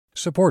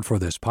Support for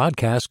this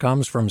podcast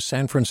comes from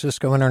San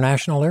Francisco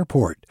International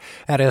Airport.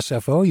 At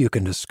SFO, you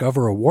can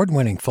discover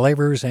award-winning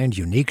flavors and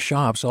unique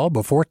shops all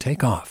before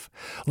takeoff.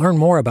 Learn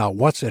more about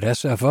what's at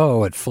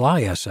SFO at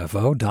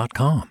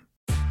flysfo.com.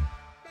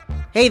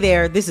 Hey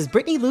there, this is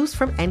Brittany Luce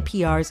from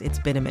NPR's It's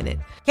Been a Minute.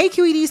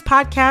 KQED's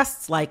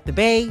podcasts like The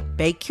Bay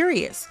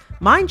Curious,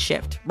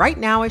 Mindshift, Right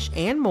Nowish,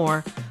 and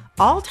more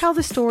all tell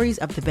the stories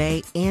of the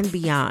Bay and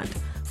beyond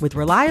with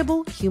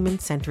reliable,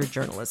 human-centered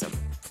journalism.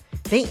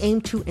 They aim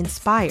to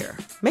inspire,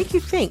 make you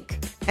think,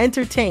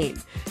 entertain,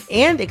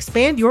 and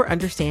expand your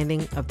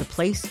understanding of the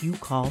place you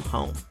call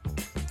home.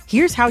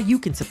 Here's how you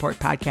can support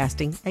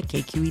podcasting at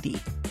KQED.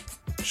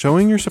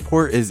 Showing your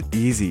support is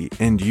easy,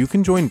 and you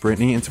can join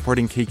Brittany in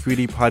supporting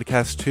KQED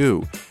Podcast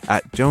too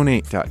at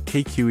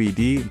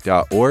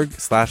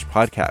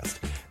donate.kqed.org/podcast.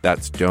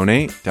 That's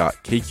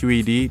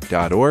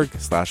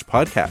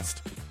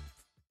donate.kqed.org/podcast.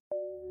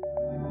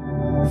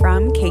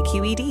 From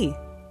KQED.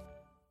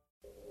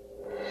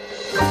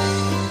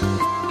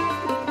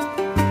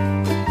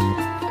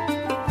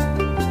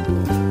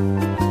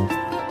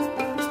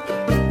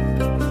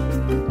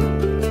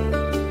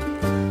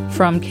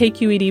 From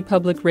KQED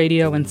Public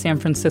Radio in San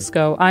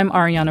Francisco, I'm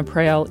Ariana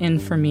Prael in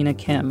for Mina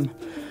Kim.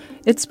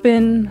 It's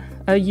been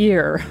a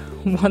year,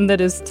 one that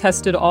has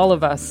tested all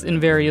of us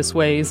in various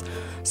ways.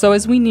 So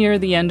as we near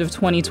the end of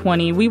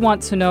 2020, we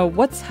want to know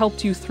what's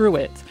helped you through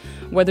it.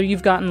 Whether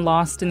you've gotten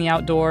lost in the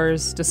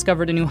outdoors,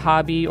 discovered a new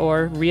hobby,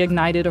 or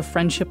reignited a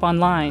friendship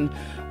online,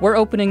 we're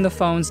opening the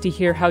phones to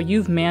hear how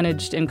you've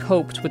managed and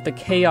coped with the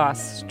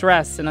chaos,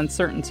 stress, and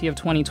uncertainty of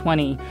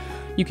 2020.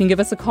 You can give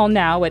us a call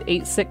now at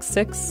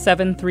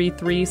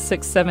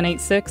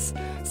 866-733-6786,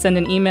 send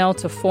an email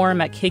to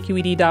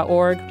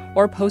forum@kqed.org,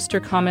 or post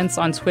your comments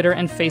on Twitter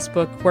and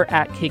Facebook. We're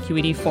at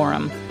KQED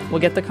Forum. We'll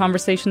get the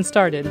conversation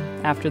started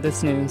after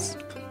this news.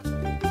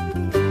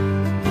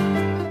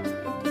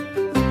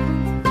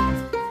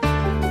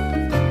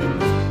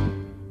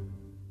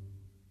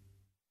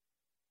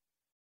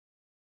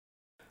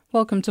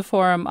 Welcome to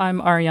Forum. I'm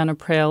Ariana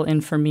Prael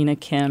in for Mina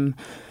Kim.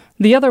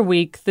 The other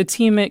week, the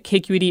team at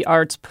KQED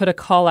Arts put a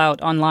call out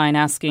online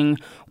asking,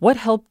 what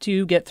helped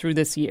you get through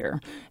this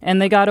year?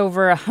 And they got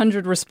over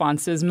 100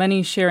 responses,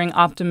 many sharing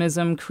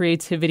optimism,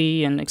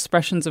 creativity, and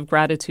expressions of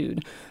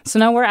gratitude. So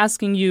now we're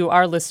asking you,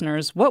 our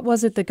listeners, what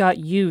was it that got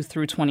you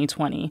through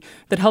 2020,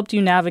 that helped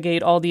you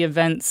navigate all the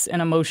events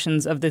and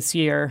emotions of this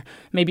year?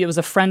 Maybe it was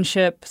a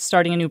friendship,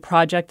 starting a new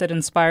project that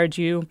inspired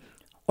you,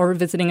 or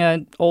visiting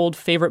an old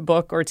favorite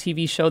book or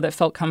TV show that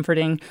felt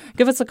comforting.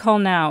 Give us a call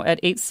now at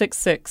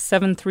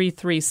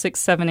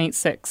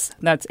 866-733-6786.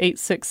 That's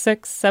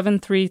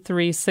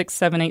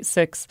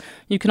 866-733-6786.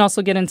 You can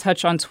also get in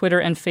touch on Twitter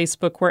and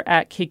Facebook. We're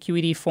at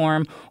KQED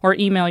Forum, or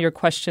email your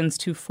questions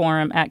to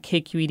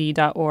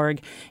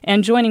forum@kqed.org.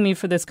 And joining me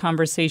for this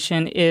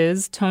conversation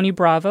is Tony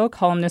Bravo,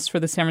 columnist for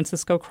the San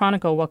Francisco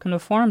Chronicle. Welcome to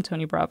Forum,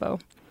 Tony Bravo.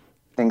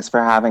 Thanks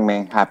for having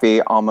me.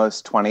 Happy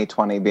almost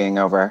 2020 being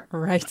over.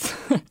 Right.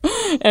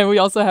 And we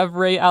also have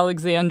Ray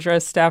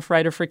Alexandra, staff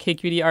writer for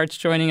KQED Arts,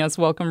 joining us.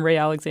 Welcome, Ray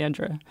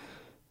Alexandra.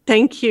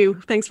 Thank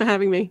you. Thanks for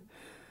having me.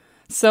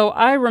 So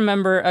I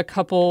remember a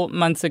couple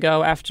months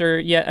ago, after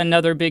yet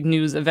another big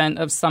news event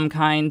of some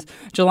kind,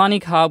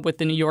 Jelani Cobb with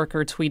The New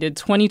Yorker tweeted,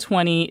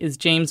 2020 is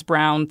James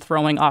Brown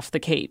throwing off the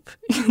cape.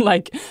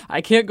 Like,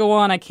 I can't go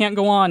on.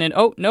 And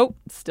oh, nope,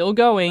 still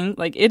going.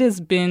 Like, it has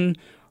been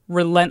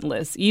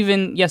relentless,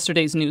 even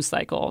yesterday's news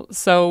cycle.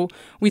 So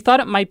we thought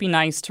it might be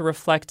nice to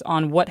reflect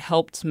on what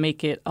helped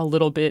make it a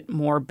little bit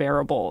more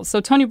bearable. So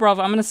Tony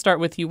Bravo, I'm going to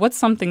start with you. What's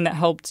something that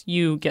helped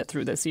you get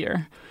through this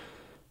year?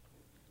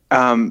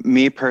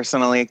 Me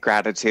personally,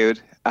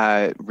 gratitude,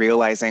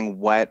 realizing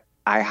what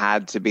I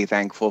had to be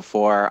thankful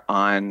for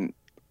on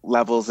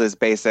levels as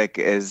basic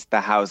as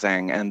the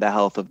housing and the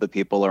health of the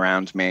people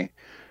around me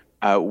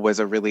was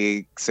a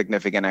really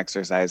significant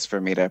exercise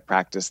for me to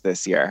practice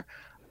this year.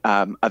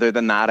 Other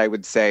than that, I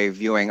would say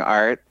viewing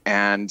art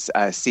and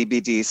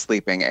CBD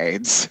sleeping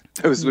aids.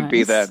 Those would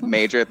be the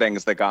major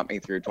things that got me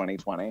through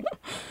 2020.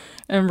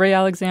 And Ray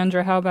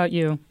Alexandra, how about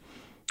you?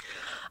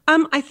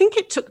 I think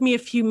it took me a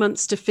few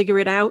months to figure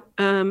it out.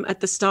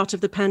 At the start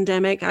of the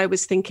pandemic, I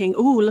was thinking,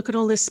 oh, look at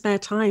all this spare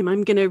time.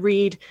 I'm going to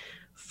read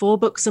 4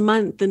 books a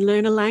month and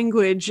learn a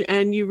language.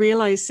 And you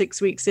realize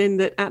 6 weeks in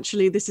that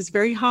actually this is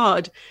very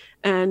hard.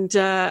 And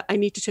I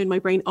need to turn my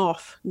brain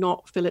off,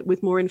 not fill it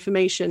with more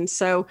information.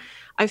 So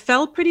I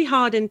fell pretty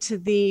hard into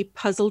the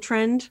puzzle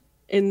trend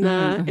in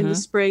the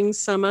spring,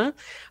 summer.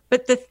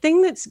 But the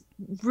thing that's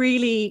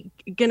really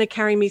going to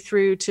carry me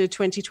through to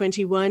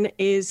 2021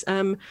 is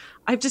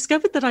I've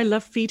discovered that I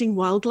love feeding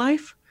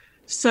wildlife.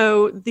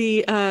 So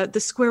the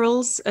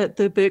squirrels at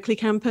the Berkeley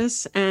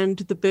campus and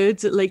the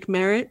birds at Lake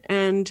Merritt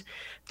and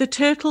the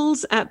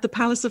turtles at the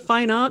Palace of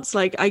Fine Arts,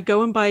 like I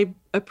go and buy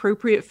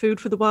appropriate food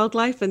for the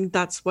wildlife, and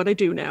that's what I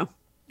do now.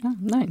 Oh,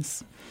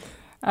 nice.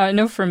 I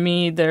know for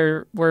me,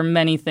 there were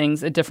many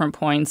things at different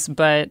points,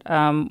 but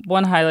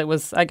one highlight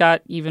was I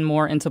got even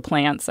more into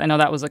plants. I know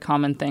that was a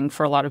common thing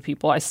for a lot of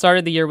people. I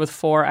started the year with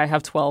 4. I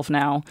have 12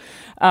 now.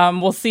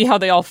 We'll see how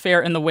they all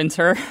fare in the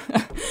winter,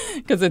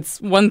 because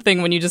it's one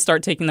thing when you just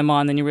start taking them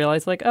on, then you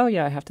realize like, oh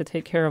yeah, I have to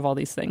take care of all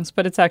these things.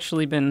 But it's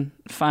actually been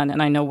fun,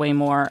 and I know way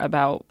more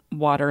about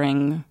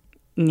watering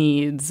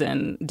needs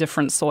and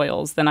different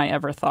soils than I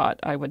ever thought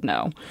I would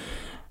know.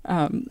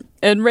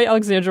 And Ray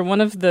Alexandra, one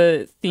of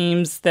the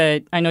themes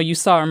that I know you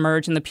saw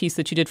emerge in the piece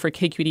that you did for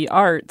KQED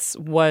Arts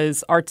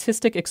was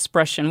artistic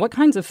expression. What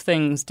kinds of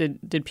things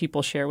did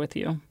people share with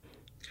you?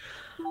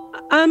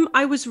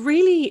 I was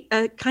really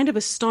kind of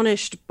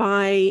astonished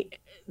by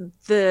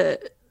the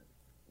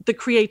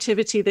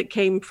creativity that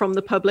came from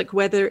the public,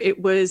 whether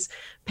it was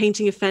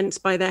painting a fence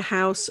by their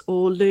house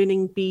or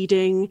learning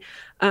beading,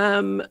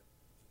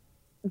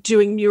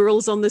 doing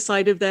murals on the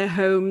side of their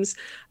homes.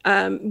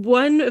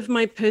 One of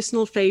my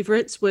personal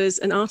favorites was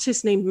an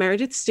artist named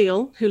Meredith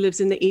Steele, who lives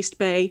in the East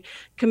Bay,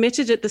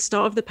 committed at the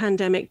start of the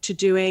pandemic to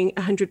doing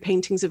 100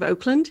 paintings of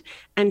Oakland,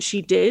 and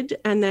she did,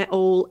 and they're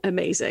all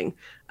amazing.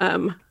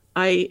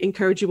 I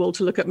encourage you all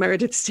to look at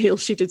Meredith Steele.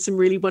 She did some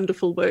really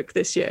wonderful work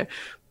this year.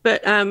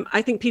 But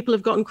I think people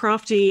have gotten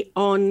crafty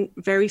on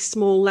very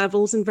small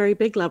levels and very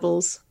big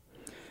levels.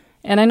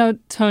 And I know,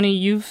 Tony,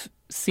 you've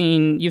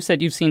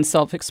said you've seen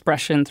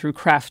self-expression through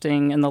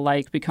crafting and the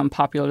like become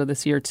popular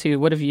this year too.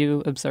 What have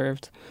you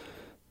observed?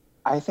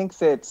 I think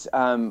that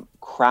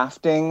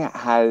crafting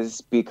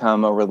has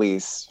become a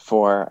release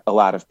for a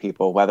lot of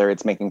people, whether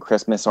it's making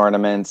Christmas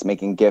ornaments,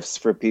 making gifts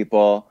for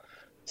people,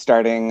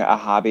 starting a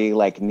hobby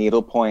like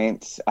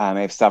needlepoint. I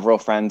have several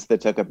friends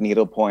that took up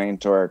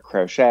needlepoint or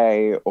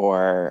crochet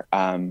or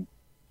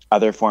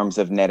other forms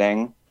of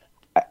knitting.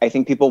 I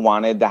think people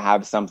wanted to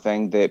have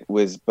something that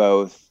was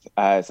both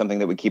something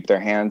that would keep their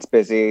hands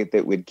busy,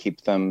 that would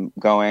keep them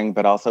going,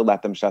 but also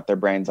let them shut their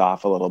brains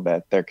off a little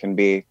bit. There can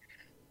be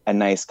a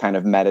nice kind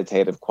of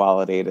meditative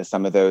quality to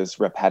some of those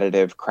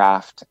repetitive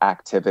craft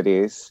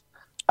activities.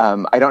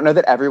 I don't know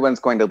that everyone's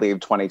going to leave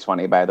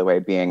 2020, by the way,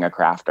 being a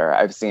crafter.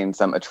 I've seen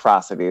some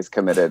atrocities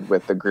committed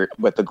with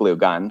the glue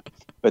gun,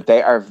 but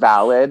they are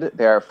valid.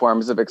 They are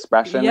forms of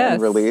expression and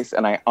release,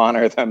 and I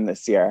honor them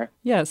this year.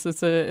 Yes,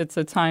 it's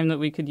a time that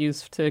we could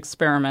use to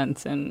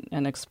experiment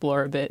and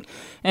explore a bit.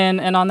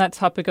 And on that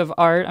topic of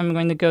art, I'm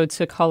going to go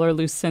to caller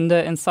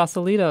Lucinda in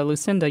Sausalito.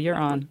 Lucinda, you're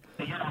on.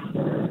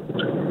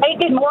 Hey,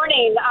 good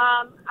morning.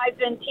 I've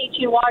been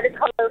teaching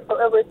watercolor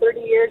for over 30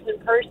 years in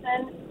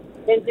person.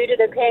 And due to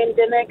the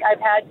pandemic,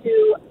 I've had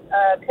to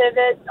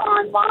pivot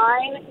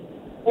online,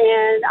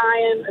 and I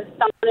am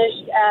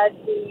astonished at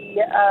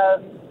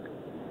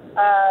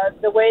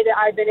the way that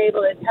I've been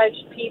able to touch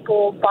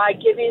people by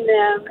giving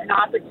them an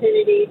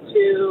opportunity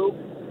to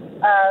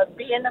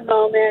be in the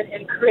moment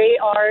and create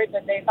art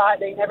that they thought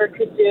they never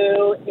could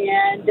do.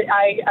 And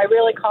I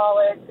really call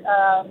it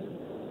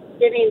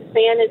giving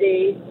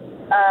sanity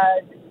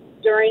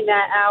during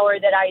that hour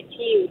that I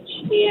teach.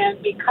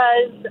 And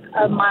because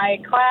of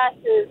my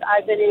classes,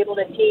 I've been able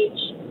to teach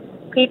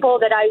people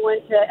that I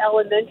went to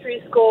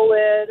elementary school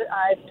with.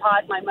 I've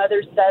taught my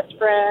mother's best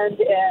friend,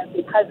 and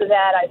because of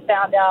that, I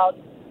found out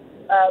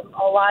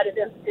a lot of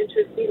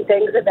interesting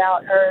things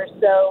about her.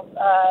 So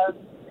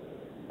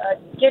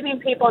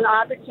giving people an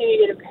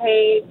opportunity to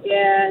paint,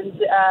 and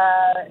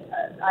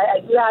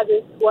I do have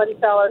this one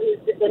fellow who's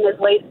in his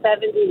late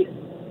 70s.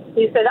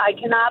 He said, I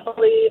cannot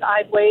believe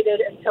I've waited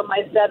until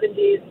my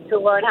 70s to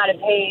learn how to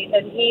paint,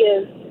 and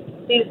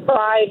he's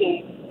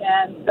thriving.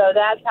 And so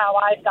that's how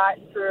I've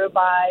gotten through,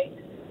 by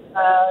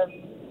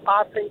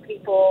offering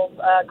people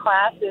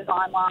classes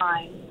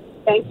online.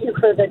 Thank you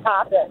for the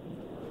topic.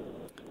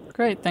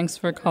 Great. Thanks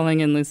for calling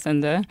in,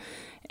 Lucinda.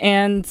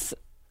 And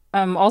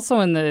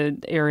also in the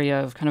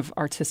area of kind of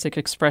artistic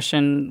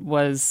expression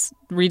was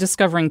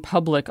rediscovering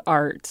public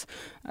art.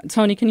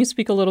 Tony, can you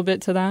speak a little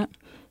bit to that?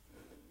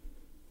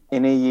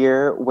 In a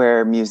year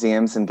where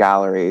museums and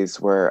galleries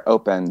were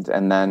opened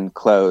and then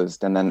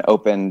closed and then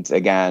opened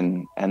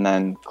again and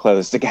then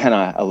closed again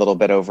a little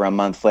bit over a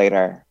month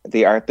later,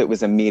 the art that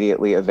was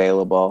immediately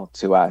available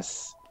to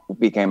us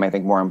became, I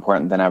think, more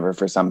important than ever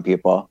for some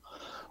people.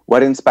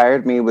 What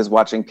inspired me was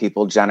watching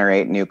people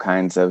generate new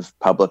kinds of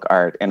public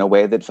art in a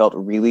way that felt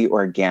really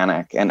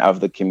organic and of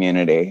the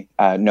community.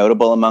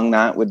 Notable among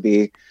that would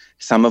be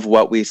some of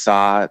what we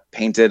saw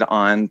painted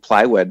on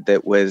plywood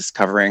that was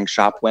covering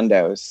shop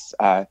windows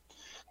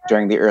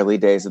during the early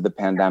days of the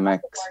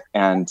pandemic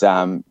and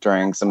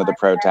during some of the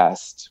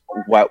protests.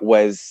 What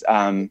was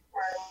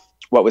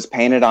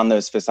painted on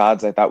those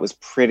facades, I thought, was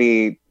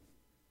pretty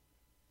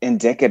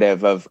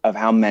indicative of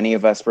how many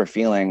of us were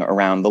feeling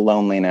around the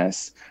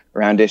loneliness,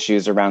 around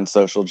issues around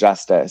social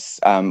justice.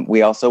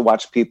 We also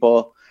watched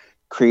people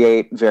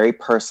create very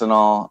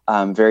personal,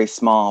 very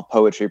small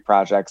poetry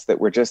projects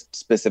that were just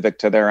specific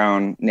to their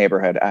own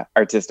neighborhood,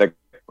 artistic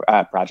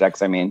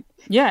projects. I mean,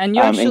 yeah, and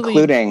you actually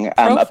including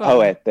a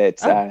poet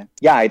that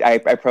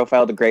I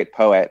profiled a great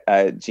poet,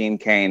 Gene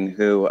Kane,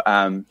 who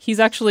he's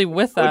actually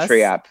with us.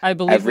 I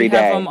believe we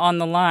have him on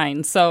the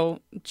line. So,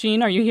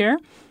 Gene, are you here?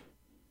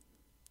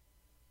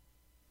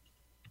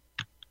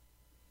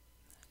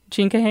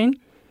 Gene Kahane?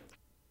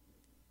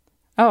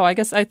 Oh, I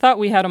guess I thought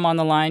we had him on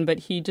the line, but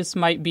he just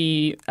might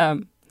be.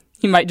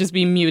 He might just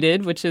be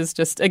muted, which is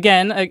just,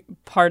 again, a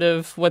part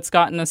of what's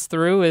gotten us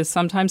through is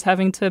sometimes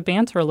having to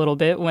banter a little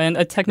bit when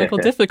a technical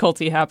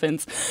difficulty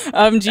happens.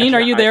 Gene,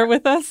 are you there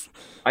with us?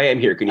 I am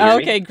here. Can you hear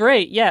me? Okay,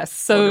 great. Yes.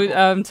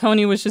 So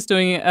Tony was just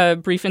doing a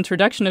brief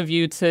introduction of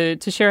you to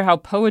share how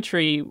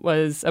poetry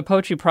was a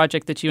poetry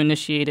project that you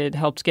initiated,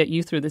 helped get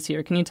you through this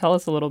year. Can you tell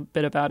us a little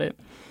bit about it?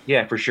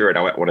 Yeah, for sure. And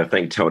I want to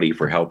thank Tony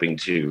for helping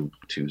to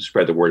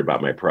spread the word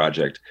about my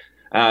project.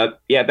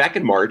 Back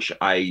in March,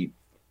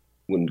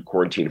 when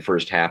quarantine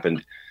first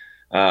happened,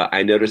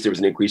 I noticed there was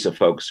an increase of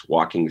folks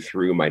walking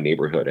through my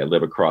neighborhood. I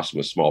live across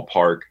from a small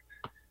park.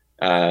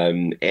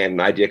 And an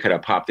idea kind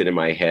of popped into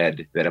my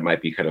head that it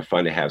might be kind of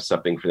fun to have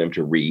something for them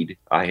to read.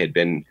 I had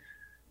been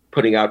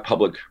putting out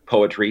public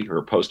poetry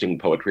or posting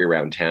poetry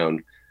around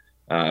town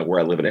where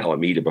I live in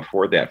Alameda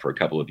before that for a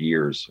couple of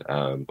years.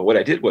 But what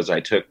I did was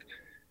I took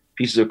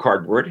pieces of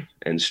cardboard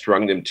and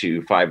strung them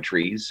to 5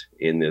 trees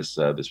in this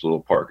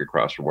little park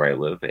across from where I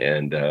live.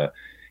 And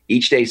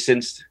each day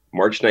since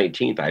March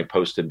 19th, I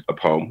posted a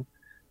poem,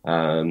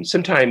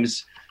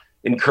 sometimes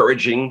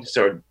encouraging,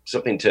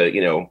 something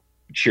to,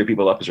 cheer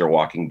people up as they're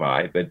walking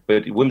by, but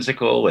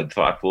whimsical and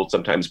thoughtful,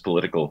 sometimes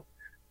political.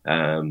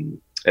 And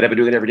I've been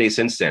doing it every day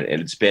since then.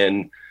 And it's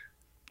been,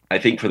 I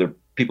think, for the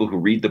people who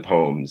read the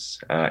poems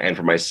and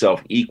for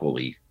myself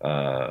equally,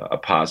 a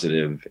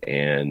positive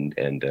and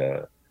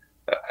a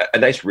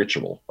nice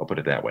ritual. I'll put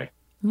it that way.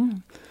 Yeah.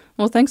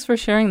 Well, thanks for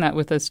sharing that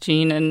with us,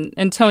 Gene. And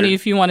Tony, sure.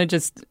 If you want to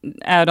just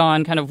add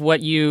on kind of what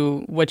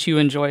you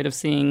enjoyed of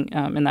seeing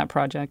in that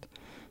project.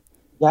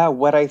 Yeah,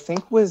 what I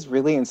think was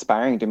really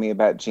inspiring to me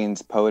about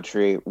Gene's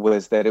poetry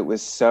was that it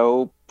was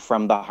so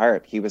from the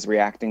heart. He was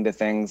reacting to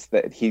things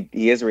that he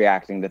is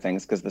reacting to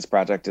things because this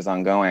project is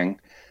ongoing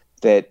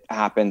that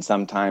happened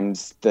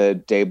sometimes the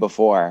day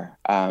before.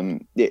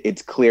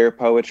 It's clear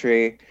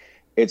poetry.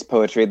 It's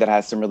poetry that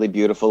has some really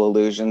beautiful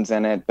allusions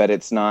in it, but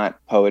it's not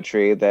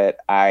poetry that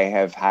I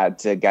have had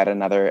to get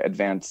another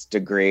advanced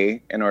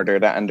degree in order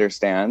to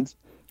understand.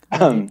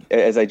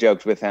 As I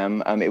joked with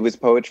him, it was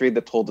poetry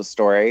that told a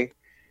story,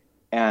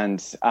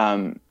 and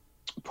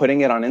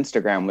putting it on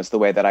Instagram was the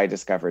way that I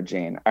discovered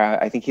Gene.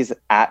 I think he's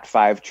at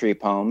 5 Tree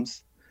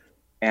Poems,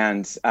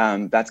 and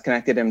that's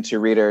connected him to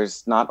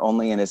readers not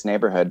only in his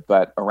neighborhood,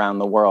 but around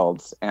the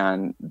world.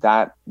 And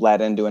that led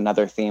into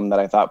another theme that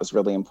I thought was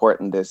really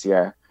important this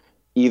year.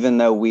 Even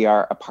though we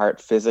are apart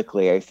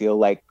physically, I feel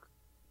like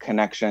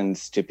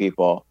connections to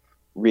people,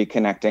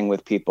 reconnecting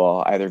with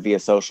people, either via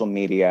social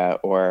media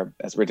or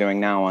as we're doing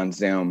now on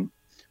Zoom,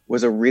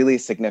 was a really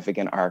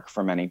significant arc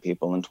for many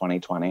people in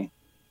 2020.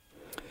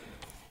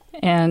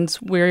 And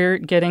we're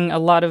getting a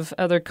lot of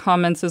other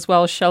comments as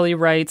well. Shelley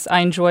writes, I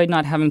enjoyed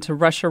not having to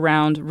rush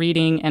around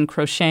reading and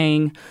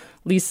crocheting.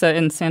 Lisa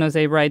in San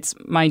Jose writes,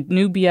 my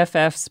new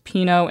BFFs,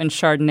 Pinot and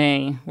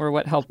Chardonnay, were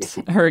what helped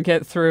her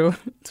get through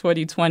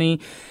 2020.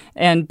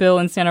 And Bill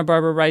in Santa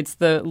Barbara writes,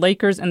 the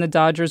Lakers and the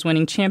Dodgers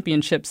winning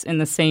championships in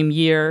the same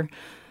year.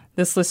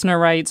 This listener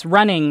writes,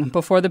 running.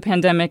 Before the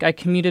pandemic, I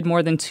commuted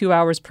more than 2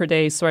 hours per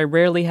day, so I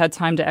rarely had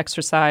time to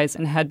exercise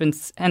and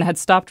had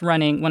stopped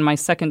running when my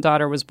second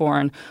daughter was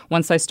born.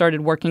 Once I started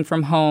working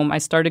from home, I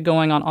started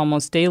going on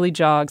almost daily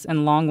jogs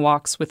and long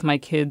walks with my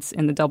kids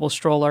in the double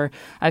stroller.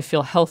 I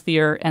feel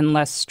healthier and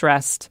less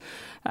stressed.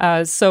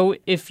 So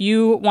if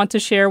you want to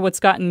share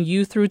what's gotten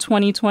you through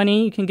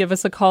 2020, you can give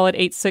us a call at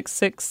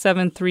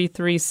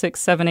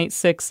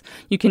 866-733-6786.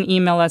 You can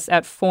email us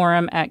at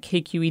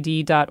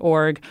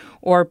forum@kqed.org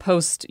or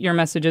post your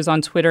messages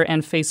on Twitter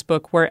and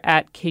Facebook. We're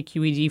at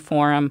KQED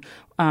Forum.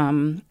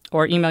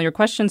 Or email your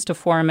questions to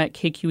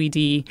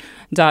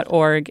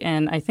forum@kqed.org.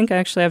 And I think I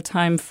actually have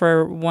time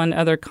for one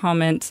other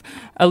comment.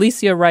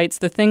 Alicia writes,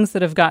 the things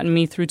that have gotten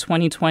me through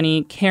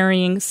 2020,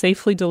 carrying,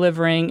 safely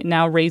delivering,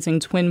 now raising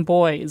twin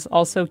boys,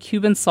 also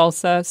Cuban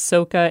salsa,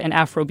 soca, and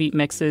Afrobeat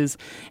mixes,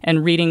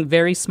 and reading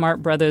Very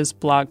Smart Brothers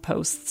blog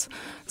posts.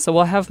 So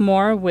we'll have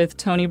more with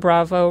Tony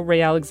Bravo,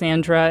 Ray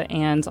Alexandra,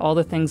 and all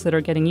the things that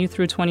are getting you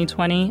through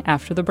 2020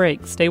 after the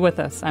break. Stay with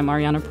us. I'm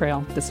Ariana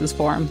Prail. This is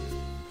Forum.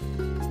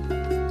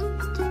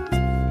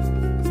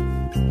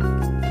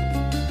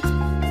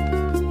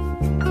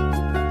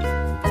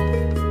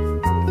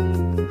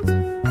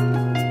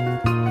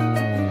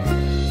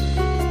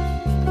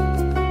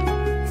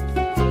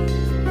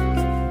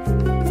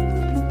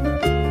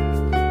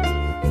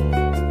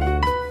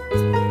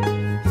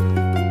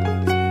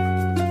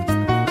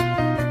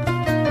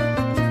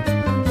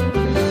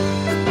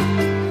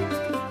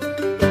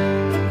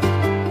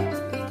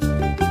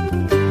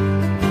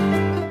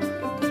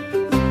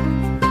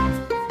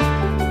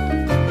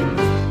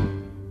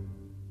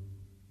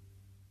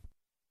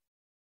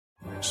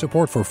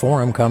 Support for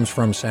Forum comes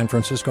from San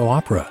Francisco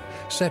Opera.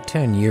 Set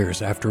 10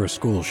 years after a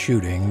school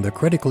shooting, the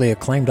critically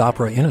acclaimed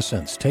opera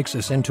Innocence takes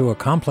us into a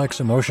complex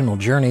emotional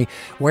journey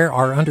where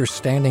our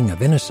understanding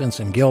of innocence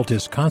and guilt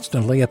is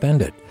constantly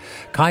upended.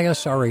 Kaya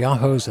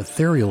Sariaho's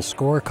ethereal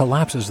score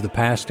collapses the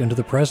past into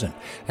the present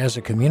as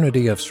a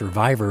community of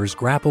survivors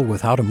grapple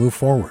with how to move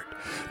forward.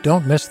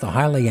 Don't miss the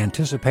highly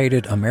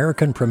anticipated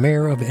American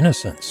premiere of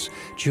Innocence,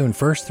 June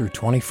 1st through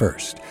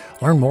 21st.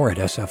 Learn more at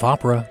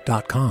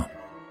sfopera.com.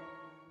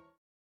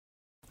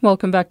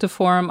 Welcome back to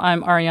Forum.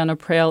 I'm Ariana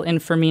Prael in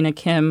for Mina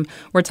Kim.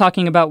 We're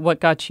talking about what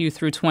got you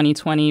through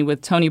 2020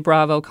 with Tony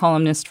Bravo,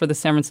 columnist for the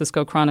San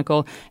Francisco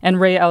Chronicle, and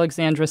Ray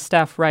Alexandra,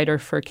 staff writer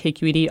for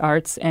KQED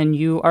Arts, and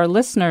you are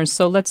listeners.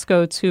 So let's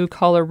go to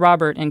caller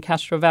Robert in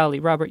Castro Valley.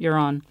 Robert, you're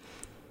on.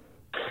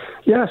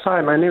 Yes, hi,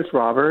 my name's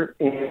Robert,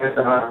 and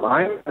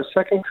I'm a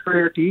second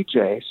career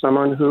DJ,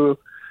 someone who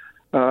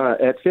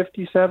at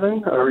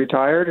 57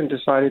 retired and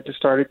decided to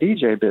start a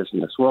DJ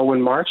business. Well,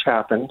 when March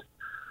happened,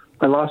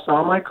 I lost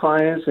all my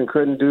clients and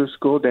couldn't do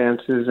school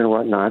dances and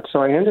whatnot, so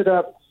I ended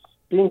up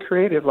being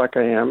creative like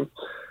I am.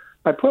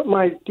 I put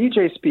my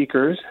DJ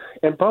speakers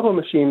and bubble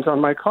machines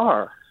on my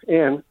car,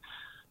 and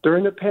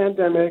during the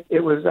pandemic,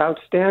 it was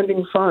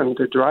outstanding fun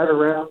to drive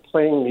around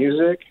playing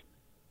music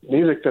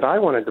that I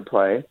wanted to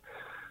play,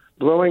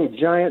 blowing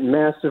giant,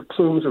 massive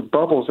plumes of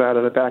bubbles out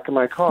of the back of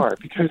my car,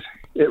 because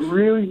it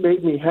really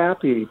made me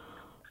happy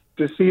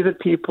to see the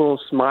people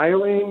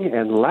smiling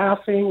and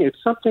laughing. It's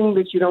something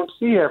that you don't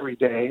see every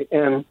day,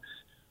 and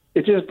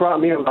it just brought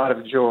me a lot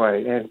of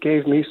joy and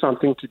gave me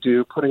something to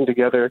do, putting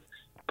together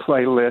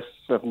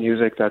playlists of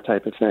music, that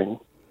type of thing.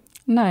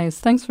 Nice.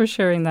 Thanks for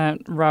sharing that,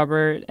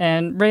 Robert.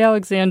 And Ray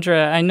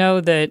Alexandra, I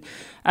know that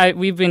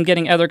we've been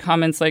getting other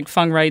comments like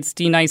Fung writes,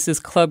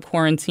 D-Nice's Club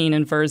Quarantine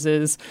and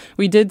Verses.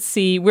 We're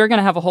going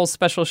to have a whole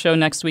special show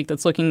next week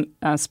that's looking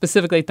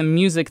specifically at the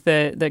music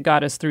that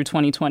got us through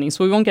 2020.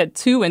 So we won't get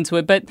too into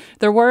it, but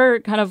there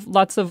were kind of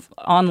lots of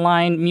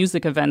online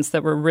music events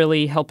that were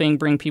really helping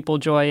bring people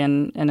joy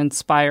and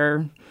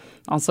inspire,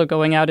 also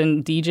going out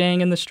and DJing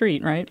in the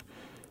street, right?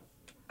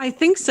 I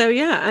think so,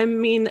 yeah. I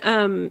mean,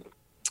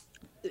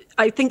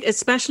 I think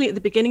especially at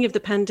the beginning of the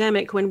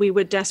pandemic, when we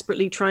were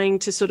desperately trying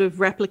to sort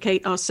of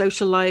replicate our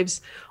social lives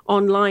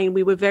online,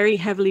 we were very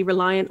heavily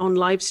reliant on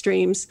live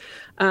streams.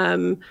 I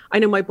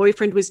know my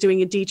boyfriend was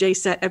doing a DJ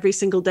set every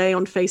single day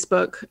on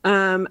Facebook,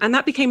 and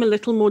that became a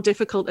little more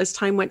difficult as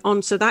time went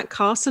on. So that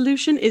car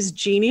solution is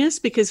genius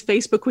because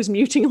Facebook was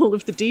muting all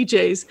of the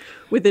DJs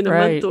within a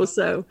month or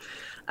so.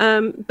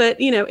 But,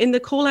 in the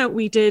call out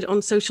we did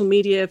on social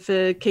media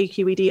for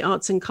KQED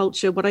Arts and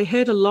Culture, what I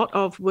heard a lot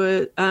of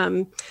were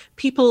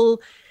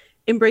people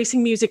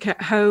embracing music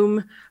at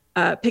home,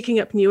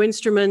 picking up new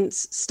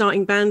instruments,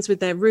 starting bands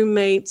with their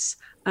roommates.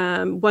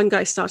 One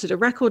guy started a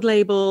record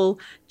label.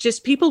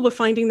 Just people were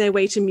finding their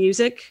way to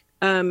music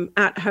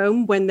at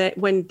home when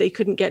they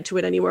couldn't get to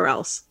it anywhere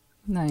else.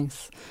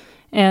 Nice.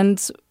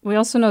 And we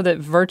also know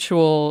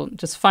that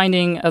just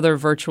finding other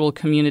virtual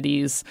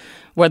communities,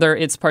 whether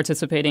it's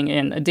participating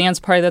in a dance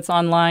party that's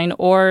online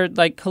or,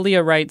 like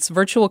Kalia writes,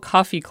 Virtual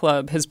Coffee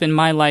Club has been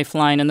my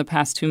lifeline in the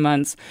past 2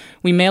 months.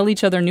 We mail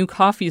each other new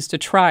coffees to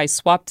try,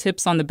 swap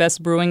tips on the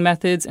best brewing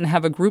methods, and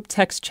have a group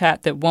text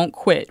chat that won't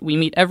quit. We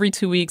meet every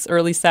 2 weeks,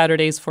 early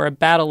Saturdays, for a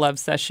battle love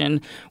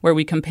session where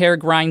we compare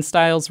grind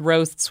styles,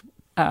 roasts,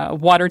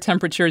 water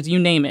temperatures, you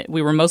name it.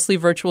 We were mostly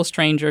virtual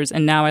strangers,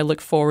 and now I look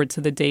forward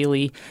to the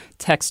daily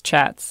text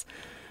chats.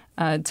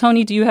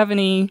 Tony, do you have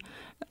any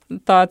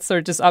thoughts or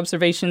just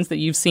observations that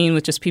you've seen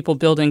with just people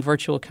building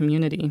virtual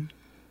community?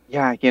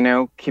 Yeah,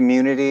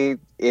 community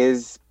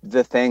is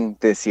the thing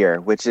this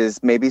year, which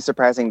is maybe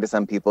surprising to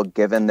some people,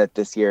 given that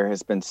this year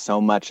has been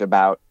so much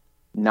about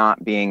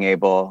not being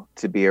able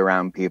to be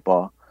around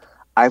people.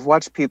 I've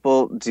watched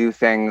people do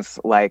things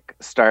like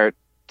start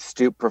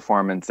stoop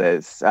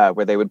performances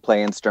where they would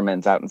play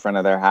instruments out in front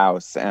of their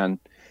house and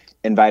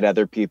invite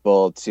other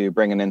people to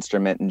bring an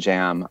instrument and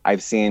jam.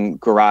 I've seen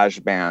garage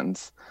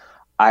bands.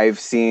 I've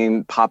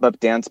seen pop-up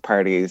dance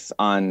parties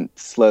on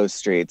slow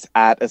streets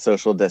at a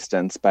social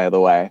distance, by the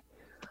way.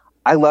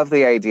 I love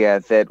the idea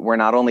that we're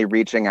not only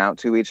reaching out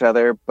to each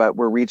other, but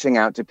we're reaching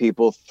out to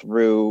people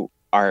through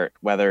art,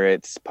 whether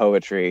it's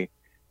poetry,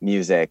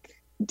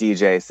 music,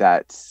 DJ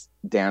sets,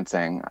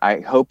 dancing. I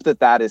hope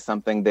that is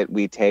something that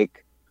we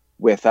take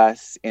with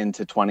us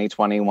into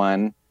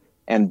 2021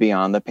 and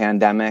beyond the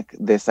pandemic.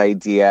 This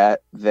idea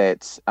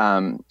that,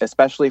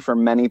 especially for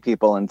many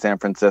people in San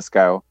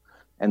Francisco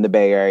and the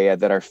Bay Area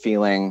that are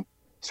feeling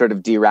sort of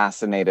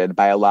deracinated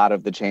by a lot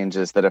of the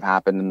changes that have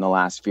happened in the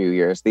last few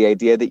years, the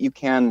idea that you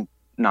can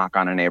knock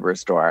on a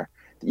neighbor's door,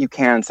 that you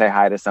can say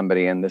hi to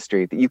somebody in the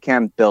street, that you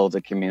can build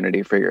a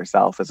community for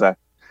yourself is a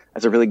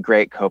really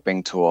great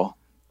coping tool.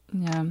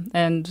 Yeah,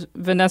 and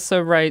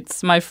Vanessa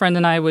writes, my friend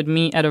and I would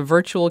meet at a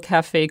virtual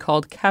cafe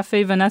called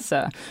Cafe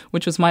Vanessa,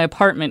 which was my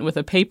apartment with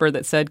a paper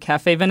that said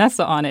Cafe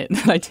Vanessa on it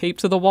that I taped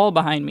to the wall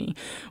behind me.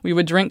 We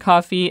would drink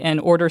coffee and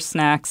order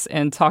snacks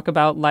and talk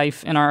about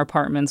life in our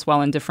apartments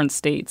while in different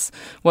states.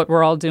 What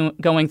we're all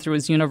going through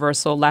is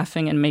universal.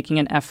 Laughing and making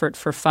an effort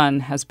for fun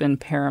has been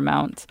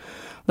paramount.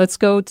 Let's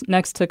go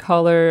next to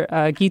caller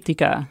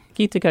Gitika.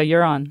 Gitika,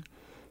 you're on.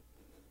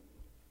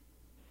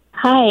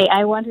 Hi,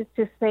 I wanted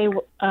to say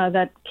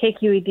that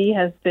KQED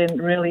has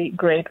been really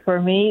great for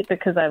me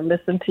because I've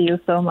listened to you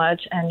so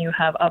much and you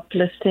have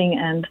uplifting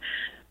and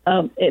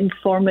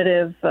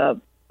informative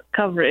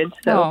coverage.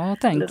 So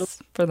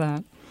thanks for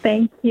that.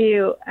 Thank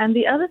you. And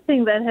the other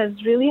thing that has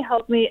really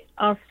helped me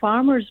are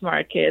farmers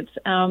markets,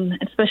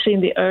 especially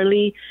in the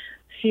early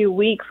few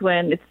weeks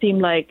when it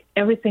seemed like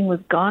everything was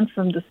gone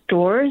from the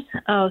stores.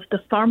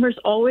 The farmers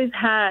always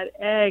had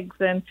eggs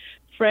and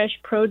fresh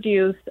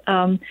produce,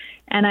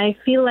 and I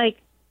feel like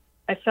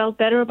I felt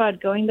better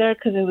about going there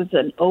because it was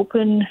an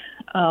open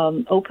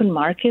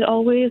market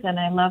always, and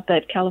I love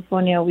that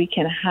California we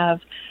can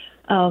have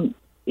a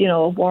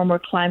warmer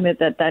climate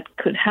that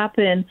could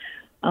happen,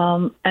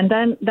 and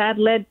then that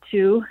led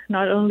to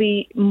not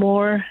only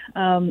more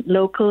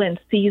local and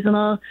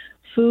seasonal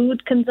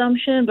food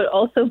consumption, but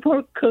also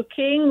more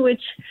cooking,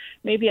 which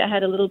maybe I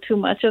had a little too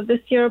much of this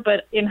year.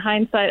 But in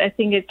hindsight, I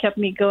think it kept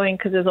me going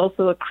because there's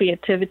also a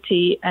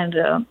creativity and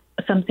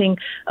something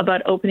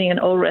about opening an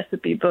old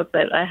recipe book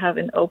that I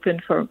haven't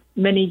opened for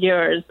many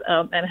years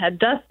and had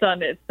dust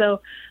on it.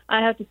 So I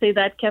have to say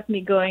that kept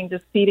me going,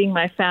 just feeding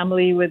my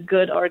family with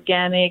good,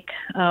 organic,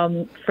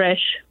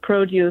 fresh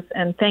produce.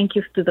 And thank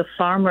you to the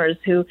farmers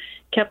who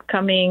kept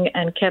coming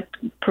and kept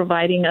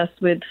providing us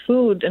with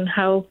food, and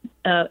how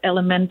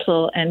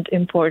elemental and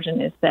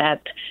important is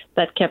that.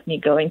 That kept me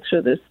going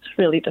through this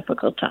really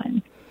difficult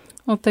time.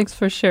 Well, thanks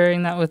for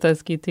sharing that with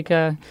us,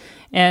 Gitika.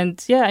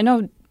 And yeah, I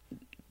know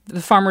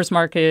the farmers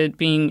market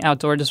being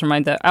outdoor, just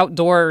remind that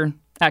outdoor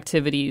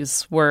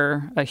activities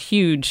were a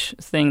huge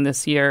thing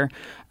this year.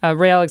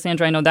 Ray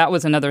Alexandra, I know that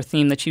was another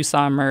theme that you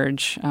saw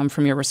emerge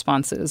from your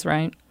responses,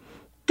 right?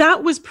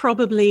 That was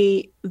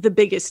probably the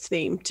biggest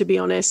theme, to be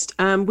honest.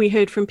 We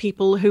heard from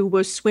people who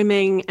were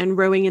swimming and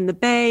rowing in the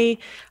bay,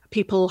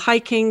 people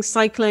hiking,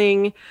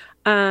 cycling.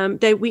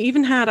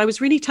 I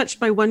was really touched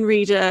by one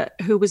reader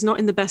who was not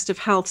in the best of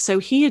health. So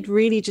he had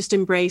really just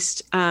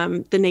embraced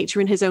the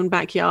nature in his own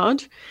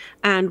backyard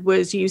and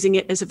was using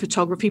it as a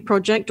photography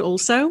project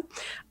also.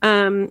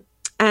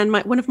 And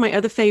one of my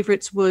other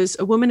favorites was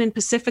a woman in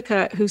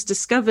Pacifica who's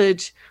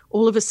discovered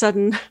all of a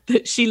sudden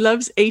that she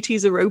loves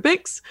 80s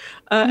aerobics,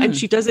 and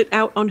she does it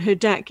out on her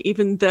deck,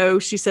 even though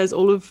she says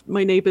all of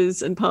my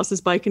neighbors and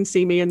passersby can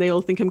see me and they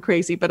all think I'm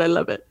crazy, but I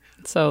love it.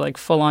 So like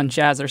full-on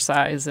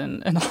jazzercise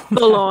and all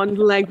full-on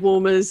leg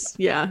warmers,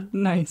 yeah.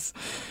 Nice.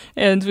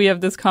 And we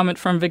have this comment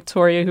from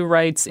Victoria who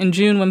writes, in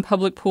June, when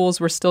public pools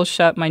were still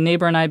shut, my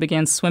neighbor and I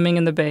began swimming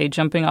in the bay,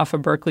 jumping off a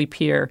Berkeley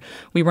pier.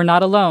 We were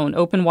not alone.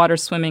 Open water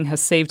swimming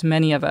has saved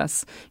many of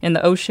us. In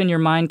the ocean, your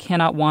mind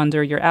cannot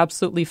wander. You're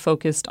absolutely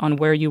focused on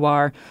where you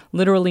are,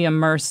 literally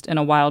immersed in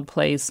a wild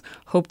place.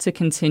 Hope to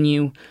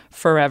continue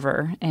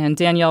forever. And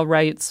Danielle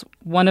writes,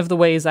 one of the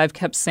ways I've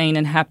kept sane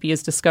and happy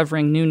is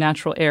discovering new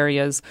natural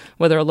areas,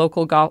 whether a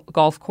local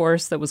golf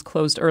course that was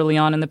closed early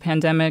on in the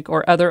pandemic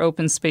or other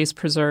open space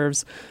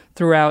preserves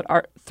through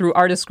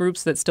artist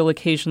groups that still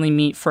occasionally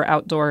meet for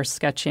outdoor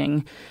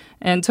sketching.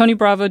 And Tony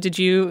Bravo, did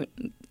you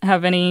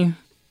have any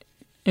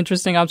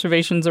interesting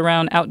observations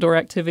around outdoor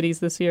activities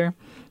this year?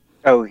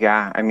 Oh,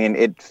 yeah. I mean,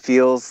 it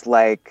feels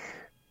like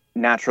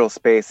natural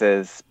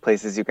spaces,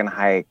 places you can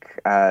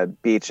hike,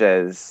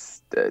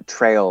 beaches,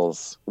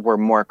 trails were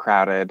more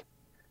crowded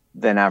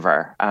than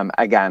ever.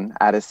 Again,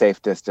 at a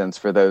safe distance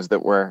for those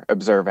that were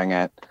observing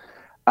it.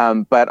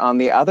 But on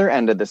the other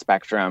end of the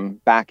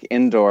spectrum, back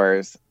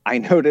indoors, I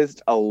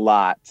noticed a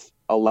lot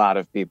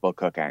of people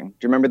cooking. Do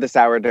you remember the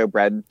sourdough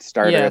bread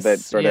starter that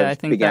sort of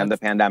began the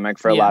pandemic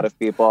for a lot of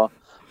people?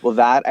 Well,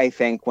 that, I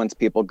think, once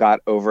people got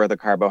over the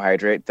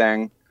carbohydrate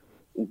thing,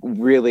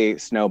 really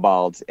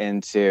snowballed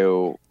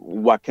into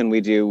what can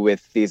we do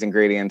with these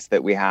ingredients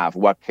that we have?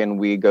 What can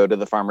we go to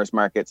the farmer's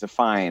market to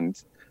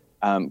find?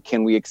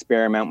 Can we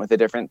experiment with a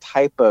different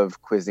type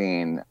of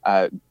cuisine?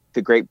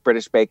 The Great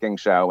British Baking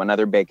Show and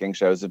other baking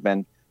shows have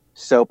been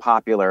so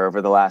popular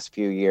over the last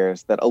few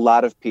years that a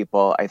lot of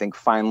people, I think,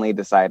 finally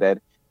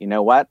decided, you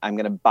know what? I'm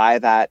going to buy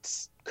that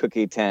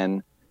cookie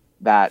tin,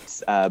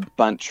 that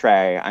bunt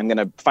tray. I'm going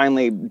to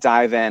finally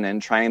dive in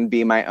and try and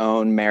be my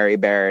own Mary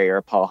Berry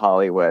or Paul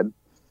Hollywood.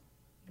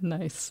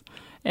 Nice.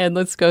 And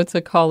let's go to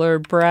caller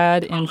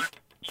Brad in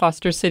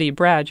Foster City.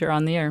 Brad, you're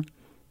on the air.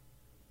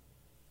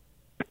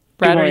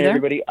 Brad, are you there?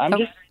 Everybody.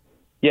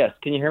 Yes,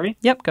 can you hear me?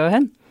 Yep, go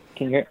ahead.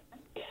 Can you hear?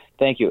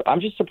 Thank you. I'm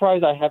just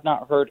surprised I have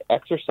not heard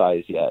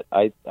exercise yet.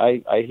 I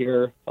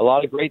hear a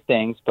lot of great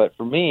things, but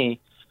for me,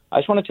 I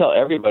just want to tell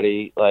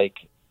everybody,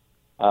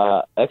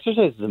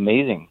 exercise is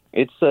amazing.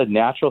 It's a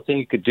natural thing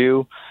you could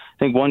do.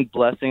 think one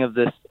blessing of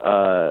this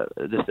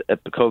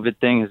COVID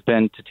thing has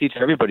been to teach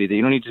everybody that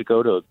you don't need to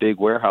go to a big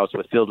warehouse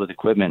filled with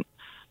equipment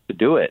to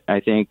do it. I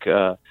think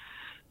a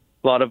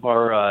lot of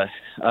our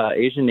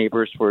Asian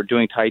neighbors were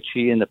doing Tai Chi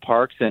in the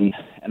parks, and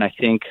I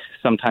think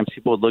sometimes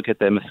people would look at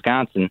them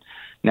askance, and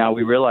now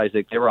we realize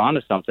that they were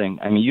onto something.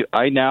 I mean,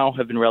 I now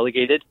have been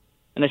relegated,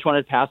 and I just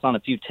wanted to pass on a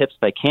few tips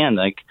if I can.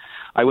 Like,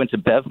 I went to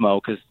Bevmo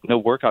because no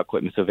workout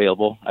equipment's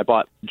available. I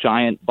bought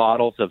giant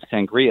bottles of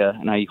sangria,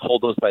 and I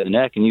hold those by the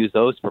neck and use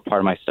those for part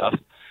of my stuff.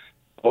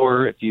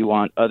 Or if you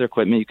want other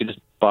equipment, you could just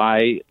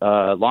buy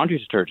laundry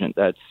detergent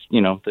that's,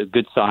 the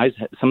good size.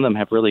 Some of them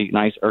have really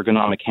nice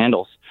ergonomic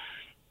handles.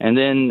 And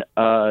then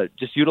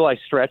just utilize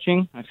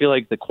stretching. I feel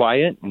like the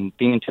quiet and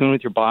being in tune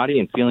with your body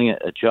and feeling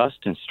it adjust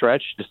and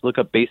stretch. Just look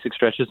up basic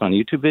stretches on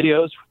YouTube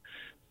videos.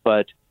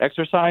 But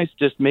exercise,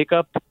 just make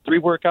up 3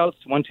 workouts,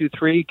 1, 2,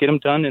 3, get them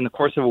done in the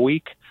course of a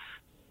week.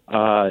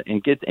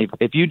 And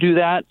if you do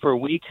that for a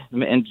week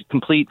and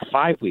complete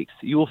 5 weeks,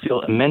 you will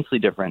feel immensely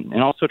different.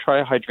 And also try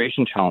a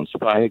hydration challenge.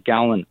 Buy a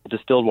gallon of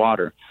distilled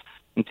water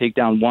and take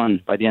down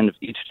 1 by the end of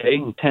each day.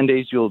 In 10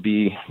 days, your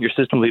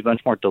system will be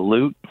much more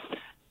dilute.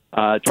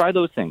 Try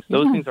those things.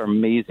 Those things are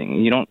amazing.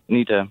 You don't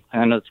need to,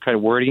 I know it's kind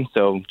of wordy,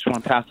 so just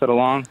want to pass that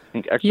along. I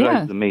think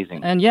exercise is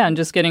amazing. And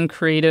just getting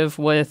creative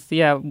with,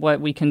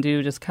 what we can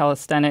do, just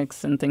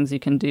calisthenics and things you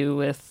can do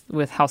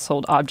with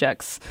household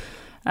objects.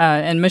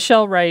 And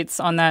Michelle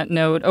writes on that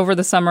note, over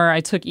the summer,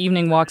 I took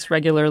evening walks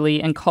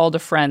regularly and called a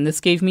friend.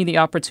 This gave me the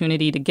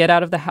opportunity to get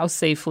out of the house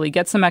safely,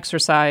 get some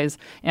exercise,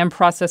 and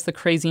process the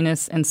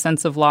craziness and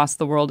sense of loss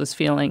the world is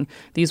feeling.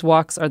 These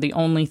walks are the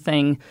only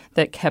thing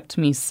that kept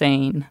me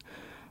sane.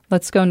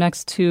 Let's go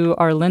next to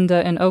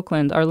Arlinda in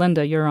Oakland.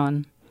 Arlinda, you're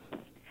on.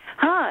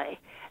 Hi.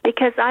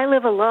 Because I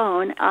live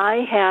alone,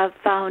 I have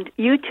found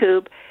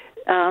YouTube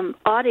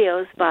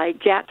audios by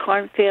Jack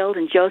Kornfield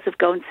and Joseph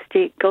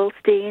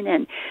Goldstein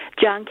and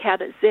John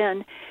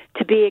Kabat-Zinn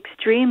to be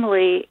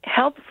extremely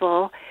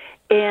helpful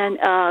in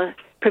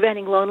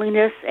preventing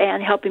loneliness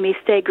and helping me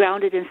stay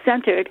grounded and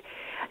centered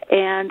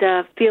and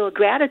feel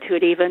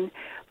gratitude even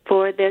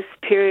for this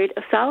period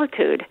of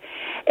solitude.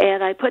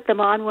 And I put them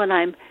on when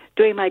I'm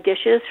doing my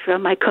dishes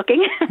from my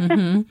cooking.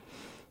 Mm-hmm.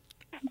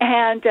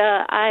 And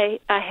I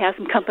have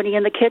some company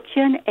in the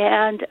kitchen,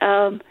 and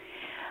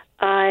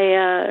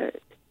I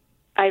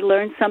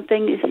learned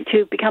something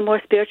to become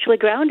more spiritually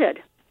grounded.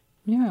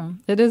 Yeah,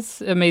 it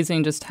is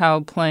amazing just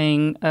how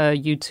playing a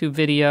YouTube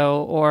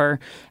video or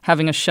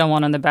having a show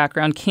on in the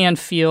background can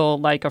feel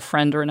like a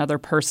friend or another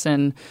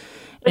person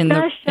in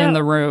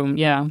the room.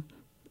 Yeah,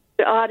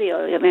 the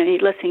audio, you're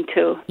listening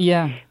to.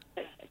 Yeah.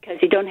 Because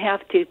you don't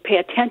have to pay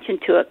attention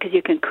to it, because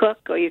you can cook,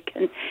 or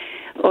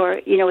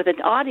with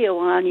an audio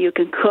on, you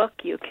can cook,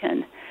 you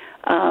can,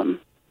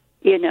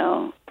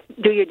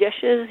 do your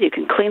dishes, you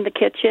can clean the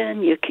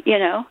kitchen,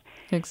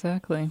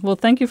 Exactly. Well,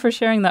 thank you for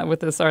sharing that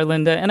with us,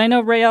 Arlinda. And I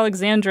know, Ray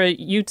Alexandra,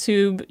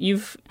 YouTube,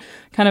 you've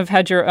kind of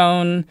had your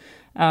own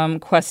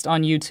quest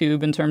on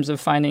YouTube in terms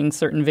of finding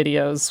certain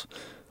videos.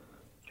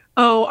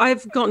 Oh,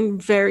 I've gotten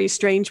very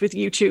strange with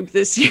YouTube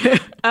this year.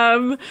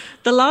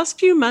 The last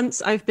few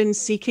months, I've been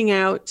seeking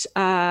out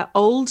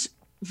old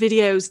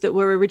videos that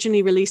were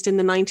originally released in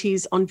the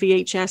 90s on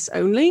VHS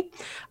only.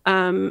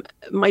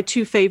 My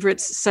 2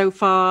 favorites so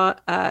far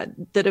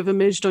that have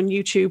emerged on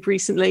YouTube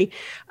recently.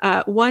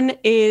 One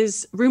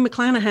is Rue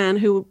McClanahan,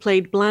 who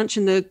played Blanche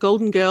in the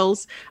Golden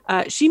Girls.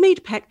 She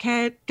made pet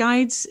care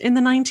guides in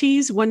the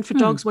 90s, one for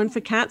dogs, one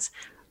for cats.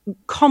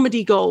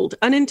 Comedy gold,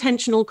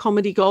 unintentional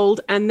comedy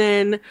gold. And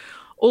then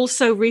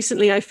also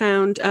recently I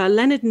found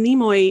Leonard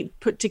Nimoy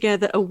put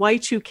together a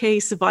Y2K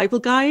survival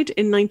guide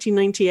in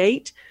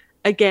 1998.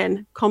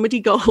 Again, comedy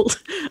gold.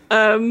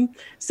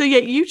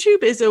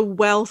 YouTube is a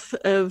wealth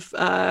of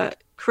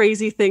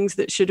crazy things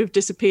that should have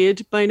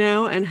disappeared by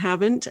now and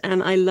haven't,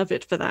 and I love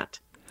it for that.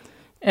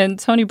 And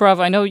Tony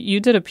Bravo, I know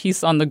you did a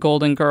piece on the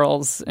Golden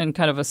Girls and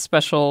kind of a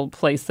special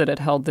place that it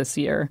held this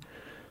year.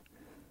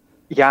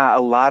 Yeah,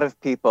 a lot of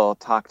people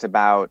talked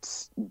about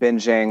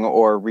binging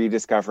or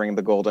rediscovering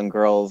the Golden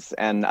Girls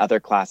and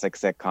other classic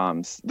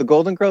sitcoms. The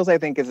Golden Girls, I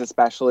think, is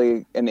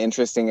especially an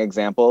interesting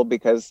example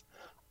because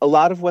a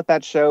lot of what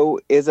that show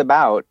is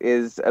about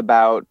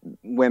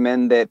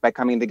women that, by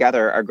coming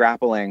together, are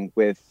grappling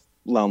with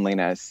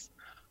loneliness,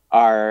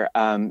 are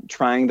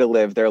trying to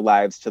live their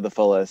lives to the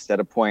fullest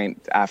at a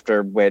point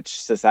after which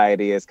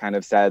society has kind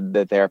of said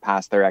that they're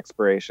past their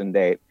expiration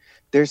date.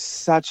 There's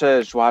such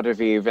a joie de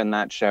vivre in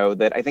that show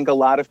that I think a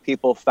lot of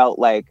people felt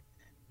like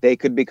they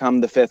could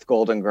become the 5th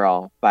Golden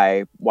Girl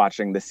by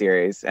watching the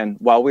series. And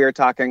while we were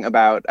talking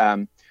about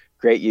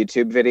great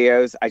YouTube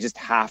videos, I just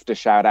have to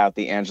shout out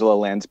the Angela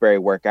Lansbury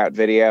workout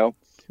video,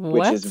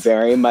 which is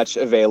very much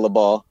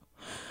available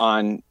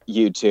on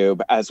YouTube,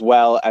 as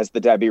well as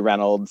the Debbie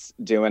Reynolds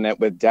doing it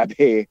with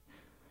Debbie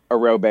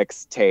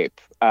aerobics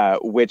tape,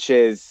 which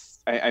is,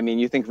 I mean,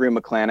 you think Rue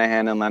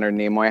McClanahan and Leonard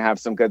Nimoy have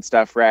some good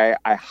stuff, Ray?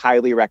 I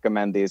highly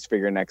recommend these for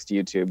your next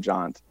YouTube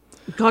jaunt.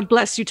 God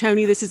bless you,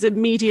 Tony. This is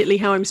immediately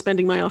how I'm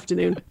spending my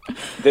afternoon.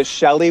 The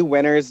Shelley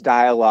Winters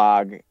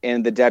dialogue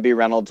in the Debbie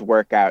Reynolds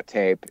workout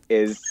tape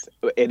is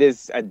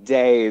a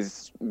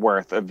day's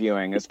worth of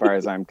viewing as far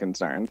as I'm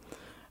concerned.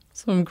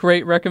 Some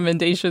great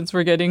recommendations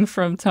we're getting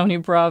from Tony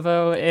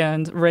Bravo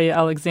and Ray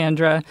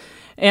Alexandra.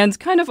 And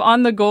kind of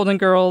on the Golden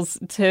Girls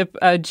tip,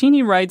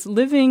 Jeannie writes,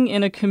 living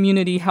in a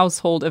community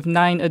household of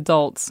 9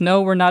 adults.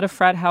 No, we're not a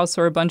frat house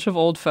or a bunch of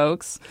old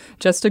folks,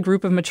 just a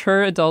group of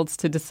mature adults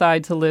to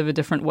decide to live a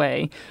different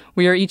way.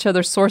 We are each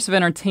other's source of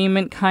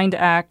entertainment, kind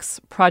acts,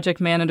 project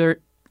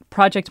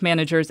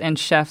managers, and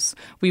chefs.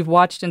 We've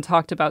watched and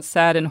talked about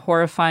sad and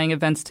horrifying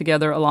events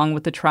together along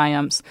with the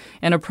triumphs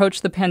and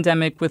approached the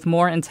pandemic with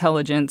more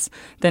intelligence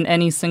than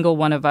any single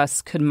one of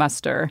us could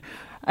muster.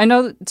 I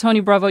know,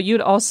 Tony Bravo,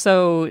 you'd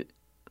also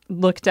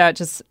looked at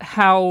just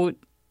how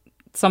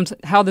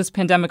this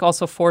pandemic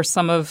also forced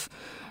some of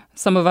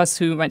us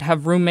who might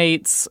have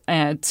roommates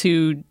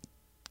to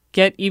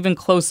get even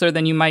closer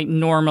than you might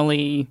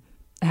normally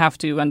have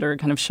to under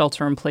kind of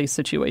shelter-in-place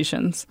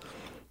situations.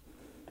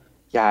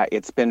 Yeah,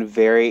 it's been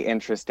very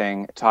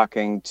interesting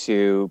talking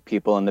to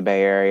people in the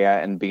Bay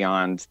Area and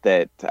beyond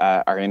that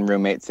are in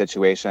roommate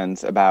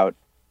situations about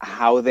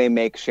how they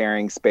make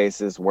sharing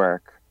spaces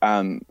work.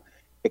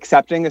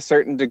 Accepting a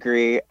certain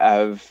degree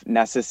of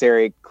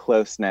necessary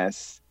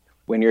closeness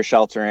when you're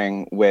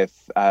sheltering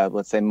with,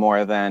 let's say,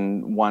 more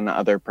than one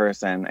other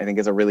person, I think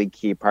is a really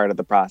key part of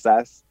the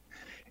process.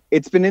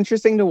 It's been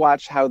interesting to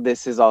watch how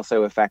this has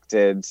also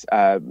affected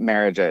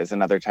marriages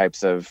and other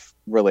types of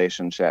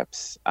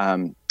relationships.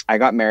 I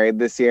got married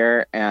this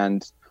year,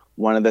 and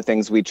one of the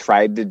things we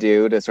tried to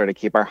do to sort of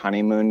keep our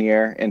honeymoon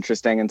year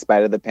interesting in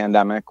spite of the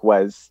pandemic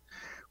was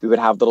we would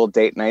have little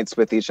date nights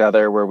with each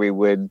other where we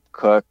would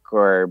cook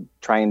or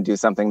try and do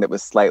something that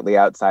was slightly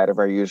outside of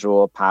our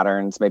usual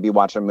patterns, maybe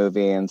watch a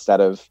movie instead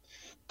of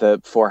the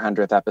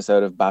 400th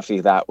episode of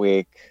Buffy that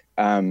week.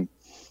 I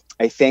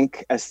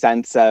think a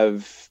sense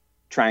of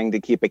trying to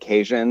keep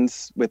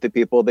occasions with the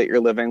people that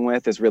you're living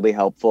with is really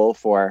helpful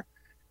for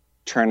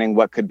turning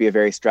what could be a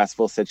very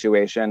stressful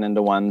situation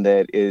into one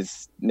that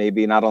is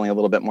maybe not only a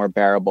little bit more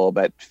bearable,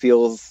 but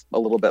feels a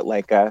little bit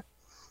like a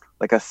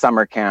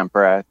summer camp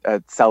or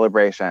a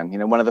celebration. You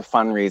know, one of the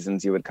fun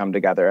reasons you would come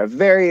together, a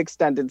very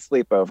extended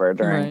sleepover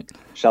during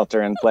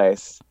shelter in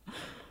place.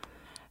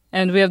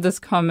 And we have this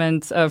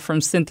comment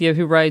from Cynthia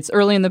who writes,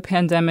 early in the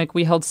pandemic,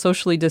 we held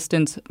socially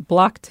distant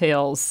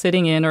blocktails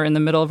sitting in or in the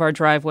middle of our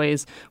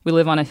driveways. We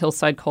live on a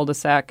hillside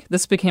cul-de-sac.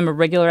 This became a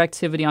regular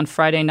activity on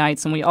Friday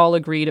nights, and we all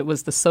agreed it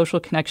was the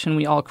social connection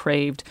we all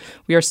craved.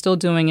 We are still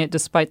doing it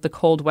despite the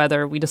cold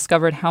weather. We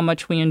discovered how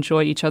much we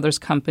enjoy each other's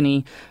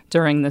company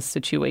during this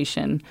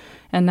situation.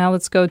 And now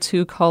let's go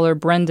to caller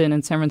Brendan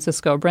in San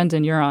Francisco.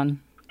 Brendan, you're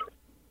on.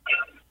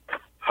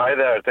 Hi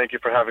there. Thank you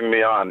for having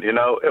me on. You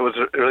know, it was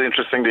really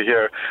interesting to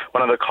hear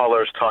one of the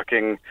callers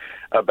talking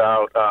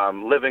about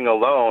living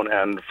alone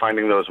and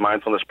finding those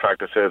mindfulness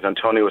practices. And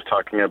Tony was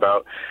talking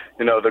about,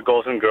 you know, the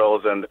Golden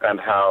Girls and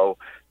how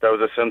there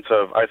was a sense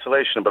of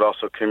isolation, but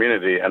also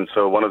community. And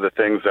so one of the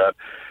things that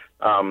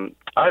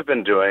I've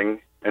been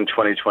doing in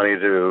 2020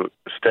 to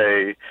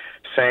stay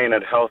sane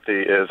and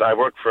healthy is I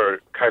work for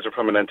Kaiser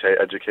Permanente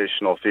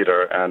Educational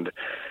Theater. And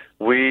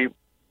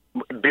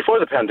before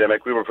the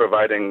pandemic, we were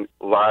providing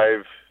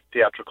live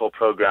theatrical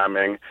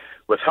programming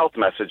with health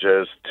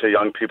messages to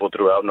young people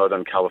throughout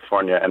Northern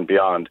California and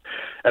beyond.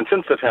 And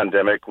since the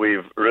pandemic,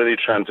 we've really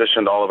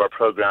transitioned all of our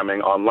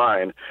programming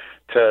online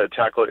to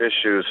tackle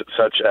issues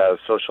such as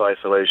social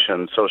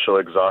isolation, social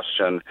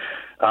exhaustion,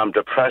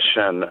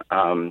 depression,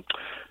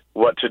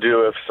 what to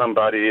do if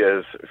somebody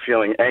is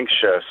feeling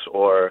anxious,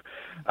 or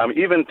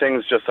even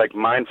things just like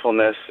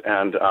mindfulness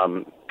and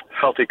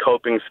healthy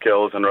coping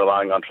skills and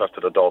relying on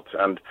trusted adults.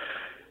 And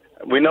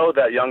we know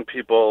that young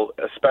people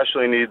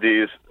especially need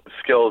these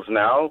skills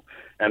now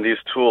and these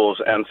tools.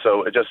 And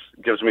so it just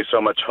gives me so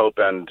much hope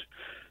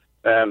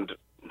and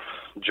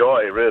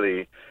joy,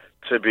 really,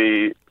 to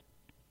be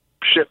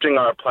shifting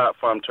our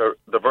platform to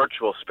the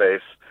virtual space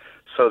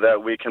so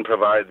that we can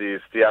provide these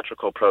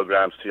theatrical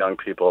programs to young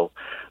people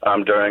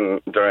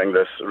during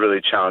this really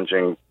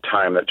challenging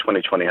time that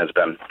 2020 has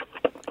been.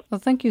 Well,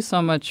 thank you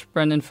so much,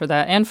 Brendan, for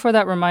that. And for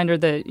that reminder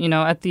that, you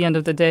know, at the end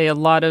of the day, a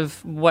lot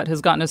of what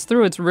has gotten us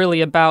through, it's really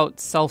about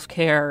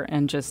self-care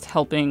and just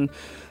helping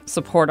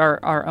support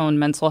our own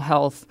mental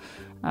health.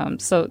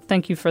 So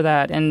thank you for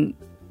that. And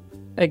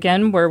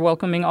again, we're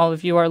welcoming all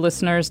of you, our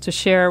listeners, to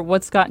share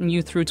what's gotten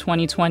you through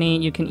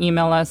 2020. You can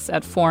email us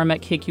at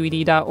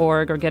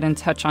forum@kqed.org or get in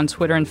touch on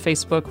Twitter and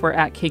Facebook. We're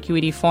at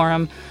KQED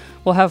Forum.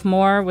 We'll have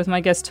more with my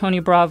guest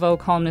Tony Bravo,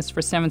 columnist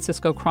for San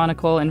Francisco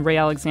Chronicle, and Ray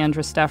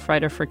Alexandra, staff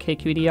writer for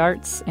KQED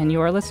Arts, and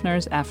your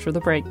listeners after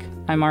the break.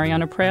 I'm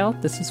Ariana Prale.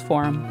 This is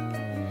Forum.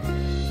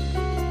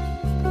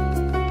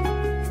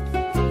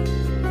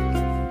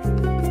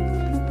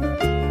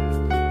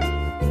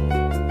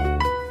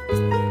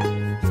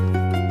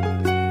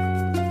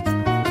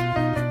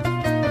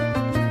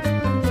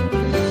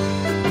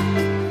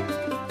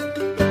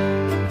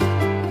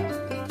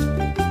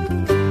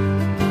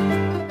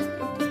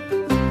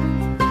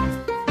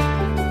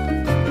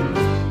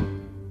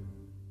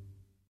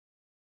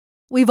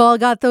 We've all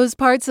got those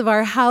parts of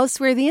our house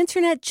where the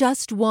internet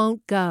just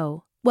won't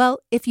go. Well,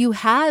 if you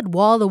had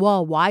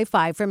wall-to-wall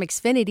Wi-Fi from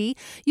Xfinity,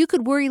 you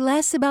could worry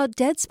less about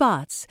dead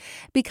spots.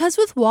 Because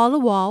with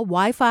wall-to-wall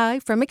Wi-Fi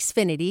from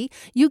Xfinity,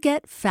 you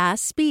get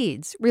fast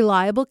speeds,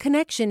 reliable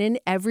connection in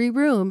every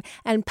room,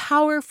 and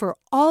power for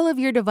all of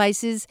your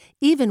devices,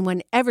 even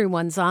when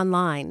everyone's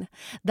online.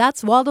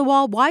 That's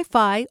wall-to-wall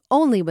Wi-Fi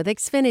only with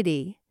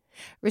Xfinity.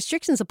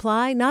 Restrictions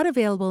apply, not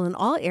available in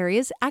all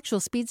areas. Actual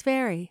speeds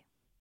vary.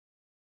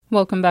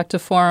 Welcome back to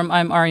Forum.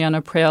 I'm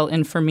Ariana Prale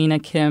in for Mina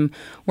Kim.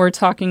 We're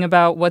talking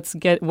about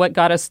what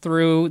got us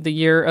through the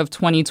year of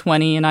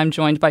 2020, and I'm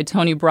joined by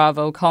Tony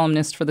Bravo,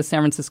 columnist for the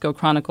San Francisco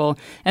Chronicle,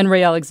 and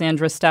Ray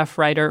Alexandra, staff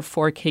writer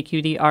for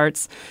KQED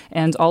Arts,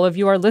 and all of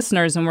you are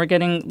listeners, and we're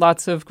getting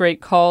lots of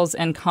great calls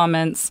and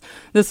comments.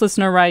 This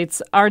listener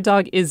writes, "Our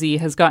dog Izzy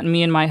has gotten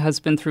me and my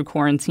husband through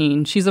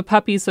quarantine. She's a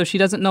puppy, so she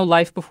doesn't know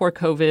life before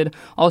COVID.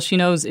 All she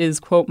knows is,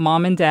 quote,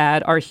 Mom and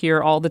Dad are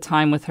here all the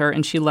time with her,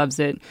 and she loves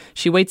it.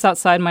 She waits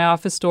outside my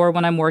office door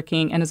when I'm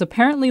working and has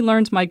apparently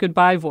learned my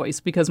goodbye voice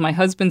because my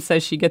husband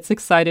says she gets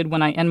excited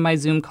when I end my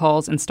Zoom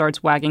calls and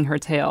starts wagging her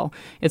tail.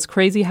 It's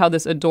crazy how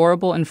this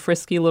adorable and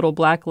frisky little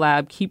black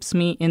lab keeps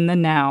me in the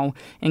now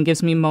and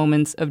gives me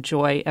moments of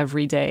joy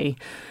every day."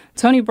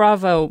 Tony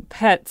Bravo,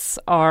 pets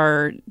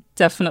are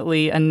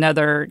definitely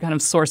another kind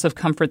of source of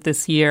comfort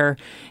this year,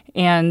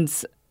 and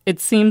it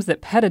seems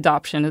that pet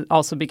adoption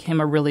also became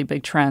a really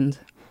big trend.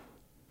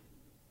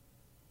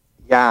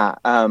 Yeah,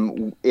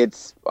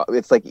 it's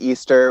like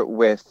Easter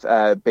with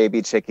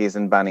baby chickies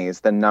and bunnies.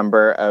 The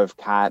number of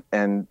cat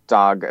and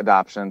dog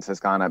adoptions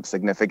has gone up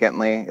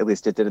significantly. At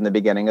least it did in the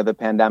beginning of the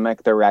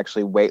pandemic. There were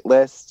actually wait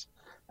lists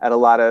at a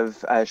lot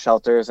of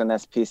shelters and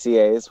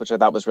SPCAs, which I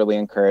thought was really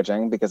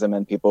encouraging because it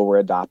meant people were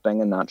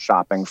adopting and not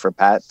shopping for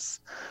pets.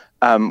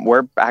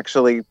 We're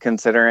actually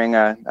considering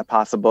a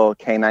possible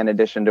canine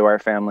addition to our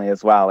family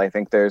as well. I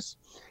think there's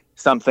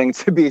something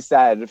to be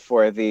said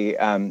for the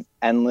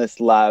endless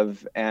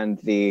love and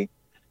the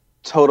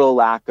total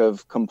lack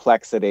of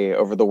complexity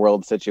over the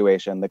world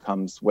situation that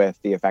comes with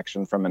the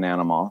affection from an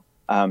animal.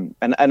 And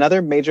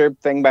another major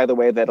thing, by the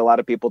way, that a lot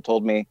of people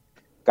told me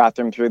got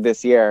them through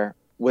this year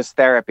was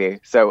therapy.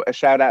 So a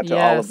shout out to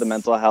all of the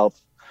mental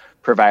health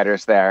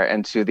providers there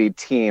and to the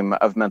team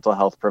of mental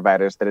health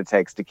providers that it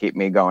takes to keep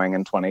me going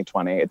in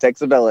 2020. It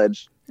takes a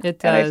village. It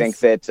does. And I think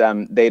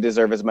that they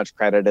deserve as much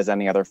credit as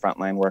any other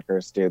frontline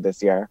workers do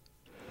this year.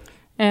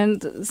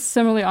 And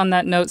similarly on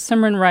that note,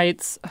 Simran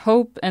writes,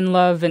 "Hope and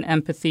love and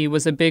empathy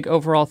was a big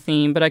overall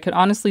theme, but I could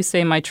honestly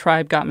say my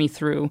tribe got me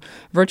through.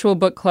 Virtual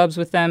book clubs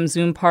with them,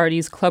 Zoom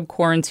parties, club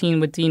quarantine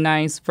with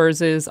D-Nice,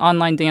 Verses,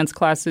 online dance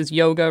classes,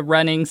 yoga,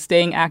 running,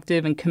 staying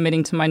active and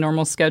committing to my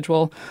normal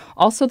schedule.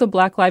 Also the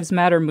Black Lives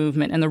Matter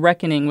movement and the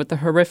reckoning with the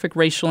horrific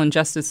racial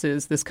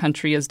injustices this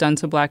country has done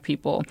to Black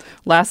people.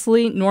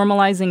 Lastly,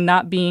 normalizing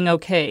not being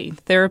okay.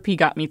 Therapy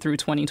got me through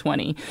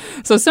 2020.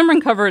 So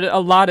Simran covered a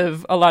lot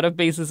of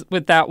bases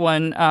with that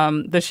one,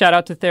 the shout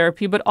out to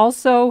therapy, but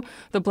also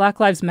the Black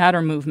Lives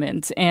Matter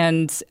movement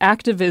and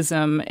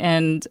activism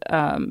and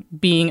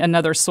being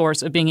another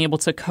source of being able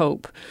to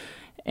cope.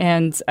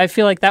 And I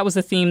feel like that was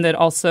a theme that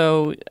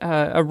also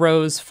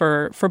arose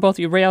for both of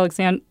you. Ray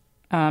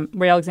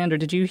Alexander,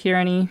 did you hear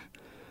any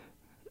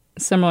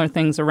similar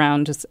things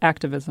around just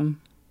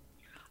activism?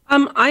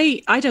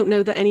 I don't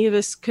know that any of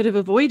us could have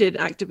avoided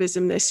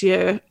activism this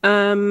year.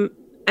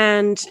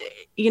 And,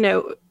 you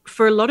know,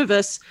 for a lot of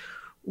us,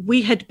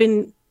 we had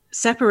been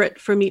separate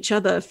from each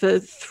other for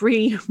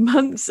 3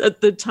 months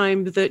at the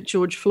time that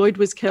George Floyd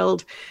was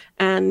killed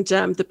and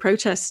the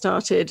protests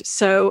started.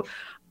 So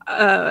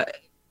I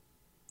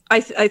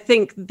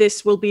think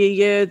this will be a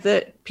year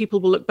that people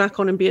will look back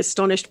on and be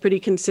astonished pretty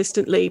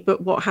consistently.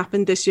 But what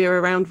happened this year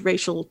around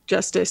racial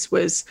justice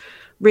was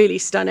really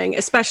stunning,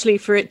 especially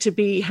for it to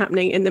be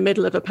happening in the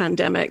middle of a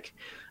pandemic.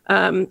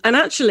 And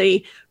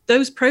actually,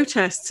 those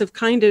protests have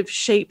kind of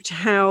shaped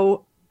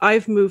how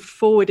I've moved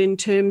forward in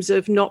terms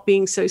of not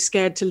being so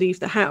scared to leave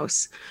the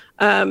house.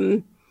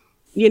 You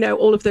know,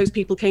 all of those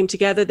people came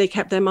together, they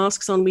kept their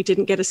masks on, we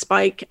didn't get a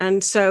spike.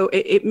 And so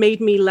it made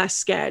me less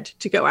scared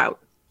to go out.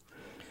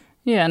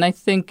 Yeah, and I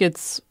think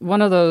it's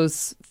one of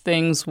those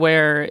things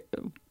where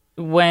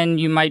when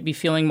you might be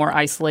feeling more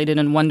isolated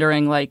and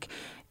wondering, like,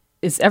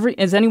 is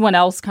anyone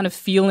else kind of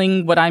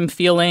feeling what I'm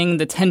feeling,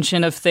 the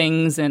tension of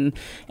things? And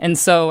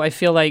so I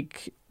feel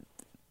like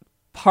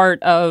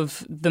part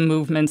of the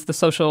movements, the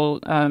social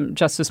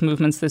justice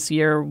movements this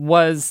year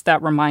was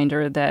that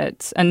reminder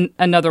that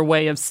another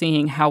way of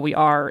seeing how we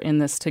are in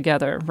this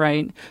together,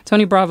 right?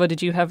 Tony Bravo,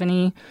 did you have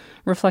any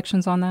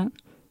reflections on that?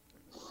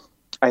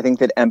 I think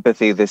that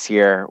empathy this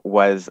year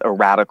was a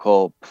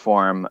radical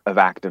form of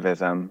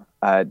activism,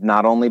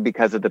 not only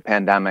because of the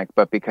pandemic,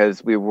 but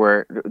because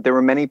there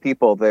were many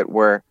people that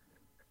were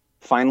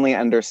finally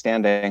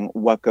understanding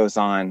what goes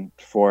on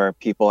for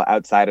people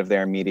outside of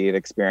their immediate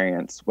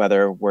experience,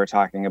 whether we're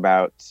talking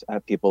about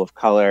people of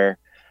color,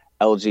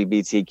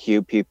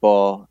 LGBTQ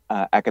people,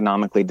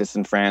 economically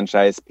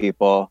disenfranchised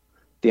people,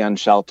 the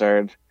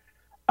unsheltered.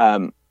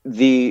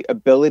 the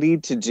ability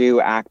to do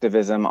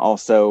activism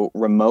also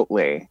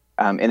remotely,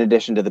 in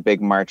addition to the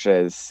big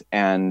marches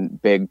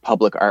and big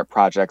public art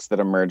projects that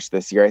emerged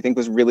this year, I think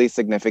was really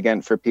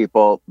significant for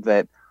people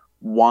that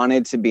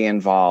wanted to be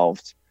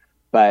involved,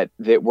 but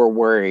that were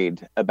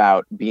worried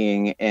about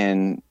being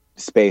in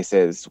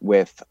spaces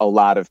with a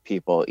lot of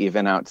people,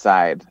 even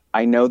outside.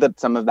 I know that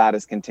some of that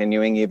is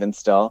continuing even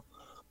still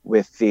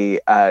with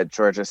the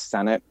Georgia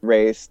Senate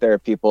race. There are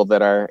people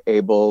that are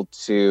able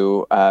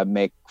to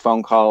make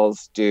phone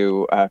calls,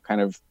 do kind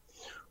of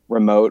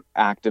remote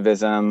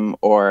activism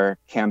or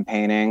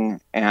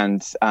campaigning.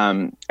 And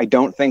I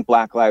don't think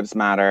Black Lives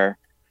Matter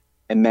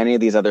and many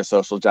of these other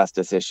social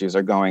justice issues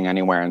are going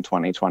anywhere in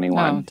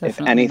 2021. No,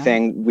 if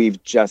anything, not.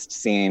 We've just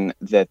seen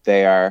that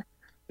they are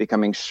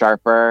becoming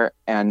sharper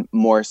and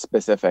more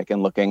specific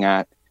in looking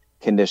at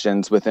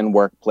conditions within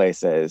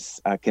workplaces,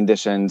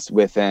 conditions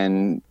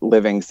within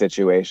living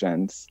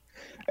situations.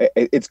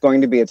 It's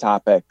going to be a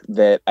topic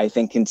that I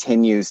think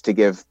continues to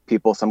give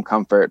people some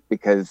comfort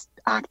because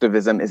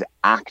activism is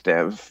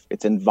active,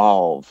 it's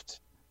involved.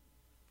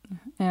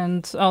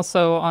 And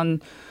also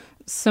on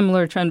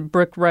similar trend,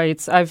 Brooke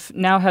writes, I've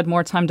now had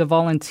more time to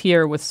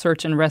volunteer with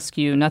search and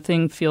rescue.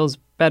 Nothing feels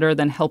better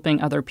than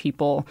helping other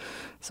people.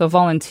 So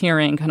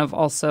volunteering kind of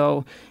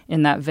also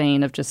in that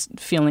vein of just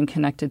feeling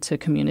connected to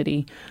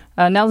community.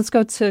 Now let's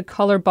go to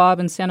caller Bob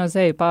in San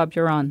Jose. Bob,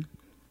 you're on.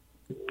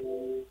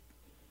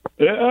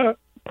 Yeah.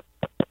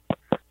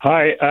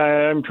 Hi,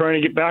 I'm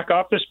trying to get back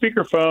off the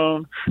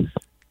speakerphone.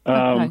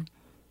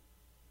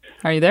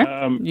 Are you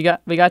there? We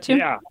got you?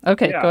 Yeah.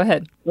 Okay, yeah. Go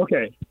ahead.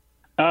 Okay.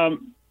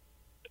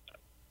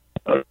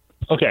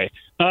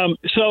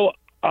 So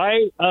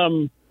I,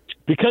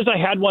 because I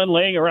had one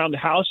laying around the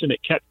house and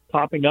it kept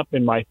popping up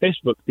in my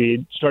Facebook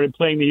feed, started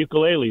playing the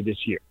ukulele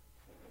this year.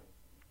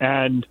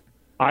 And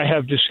I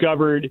have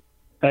discovered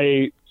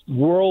a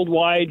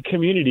worldwide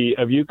community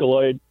of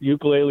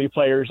ukulele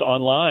players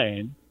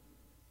online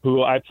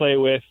who I play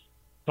with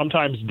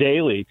sometimes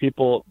daily.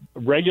 People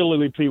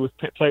regularly play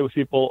with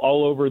people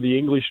all over the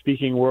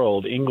English-speaking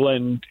world,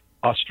 England,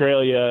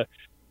 Australia,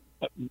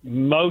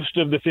 most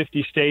of the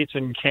 50 states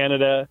and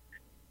Canada,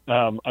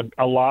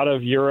 a lot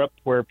of Europe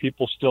where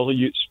people still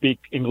speak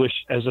English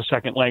as a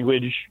second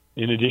language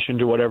in addition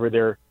to whatever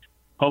their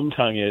home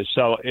tongue is.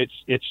 So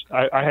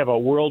I have a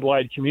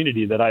worldwide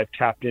community that I've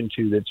tapped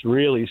into that's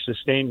really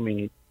sustained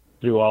me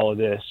through all of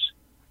this.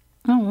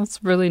 Oh,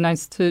 that's really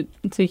nice to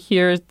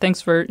hear.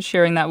 Thanks for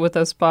sharing that with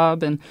us,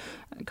 Bob. And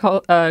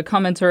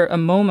commenter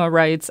Amoma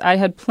writes, I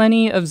had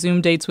plenty of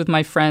Zoom dates with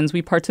my friends.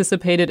 We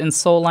participated in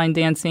soul line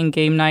dancing,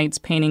 game nights,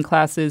 painting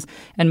classes,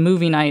 and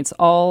movie nights,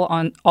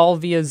 all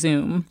via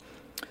Zoom.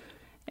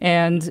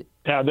 And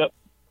the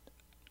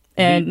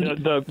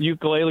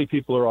ukulele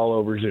people are all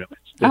over Zoom.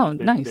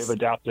 Nice. They've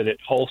adopted it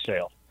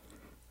wholesale.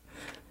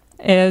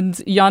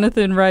 And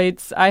Jonathan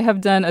writes, I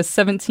have done a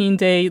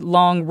 17-day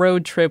long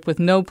road trip with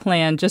no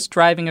plan, just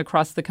driving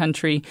across the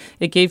country.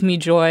 It gave me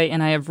joy,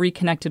 and I have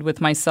reconnected with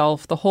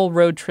myself. The whole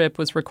road trip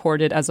was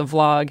recorded as a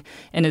vlog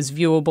and is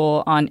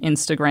viewable on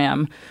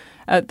Instagram.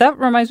 That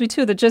reminds me,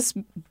 too, that just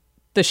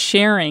the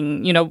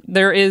sharing,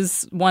 there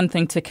is one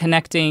thing to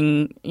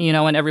connecting,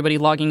 and everybody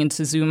logging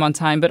into Zoom on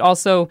time, but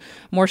also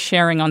more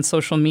sharing on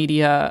social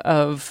media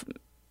of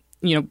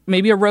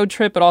maybe a road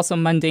trip, but also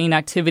mundane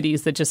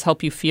activities that just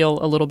help you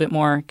feel a little bit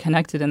more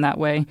connected in that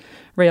way.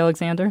 Ray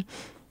Alexander?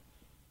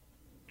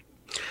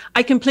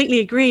 I completely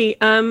agree.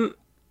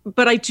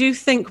 But I do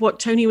think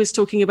what Tony was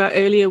talking about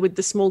earlier with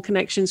the small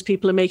connections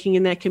people are making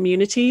in their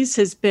communities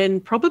has been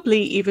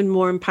probably even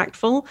more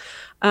impactful.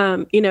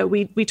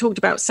 We talked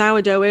about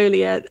sourdough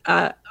earlier.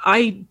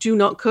 I do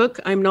not cook.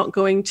 I'm not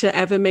going to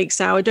ever make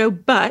sourdough,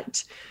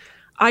 but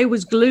I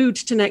was glued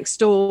to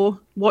Nextdoor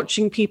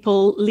watching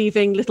people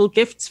leaving little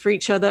gifts for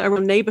each other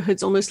around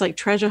neighborhoods, almost like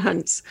treasure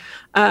hunts.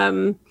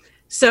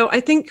 So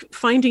I think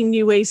finding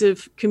new ways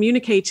of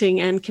communicating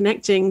and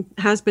connecting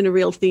has been a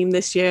real theme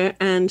this year.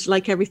 And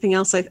like everything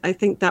else, I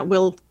think that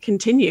will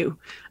continue.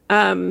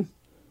 We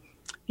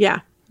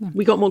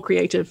got more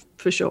creative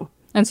for sure.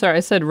 And sorry, I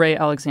said Ray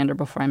Alexander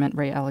before I meant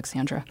Ray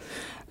Alexandra.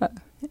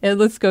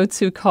 Let's go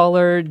to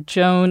caller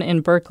Joan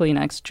in Berkeley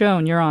next.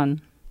 Joan, you're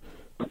on.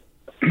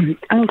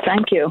 Oh,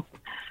 thank you.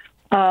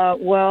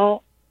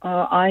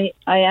 I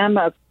am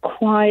a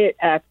quiet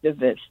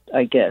activist,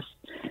 I guess,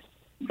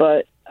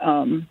 but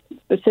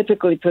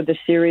specifically for the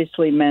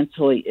seriously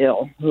mentally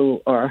ill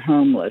who are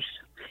homeless.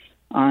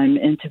 I'm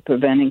into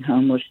preventing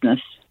homelessness,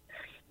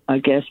 I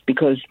guess,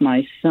 because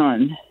my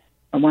son,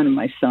 one of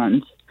my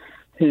sons,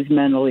 who's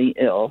mentally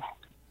ill,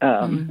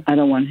 I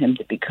don't want him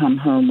to become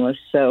homeless.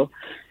 So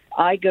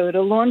I go to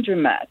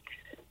laundromats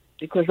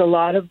because a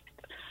lot of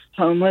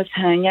homeless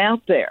hang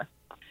out there.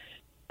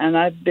 And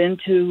I've been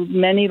to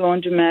many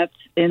laundromats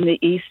in the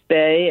East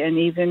Bay and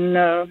even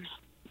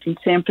in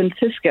San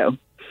Francisco.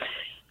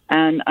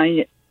 And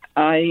they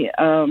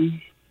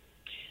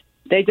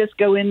just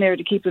go in there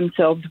to keep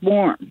themselves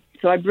warm.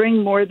 So I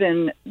bring more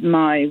than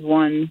my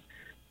one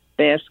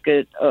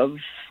basket of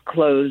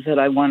clothes that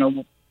I want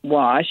to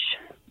wash.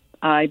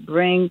 I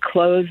bring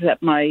clothes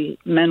that my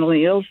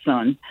mentally ill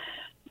son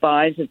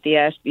buys at the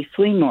Ashby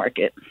Flea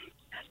Market.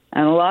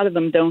 And a lot of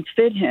them don't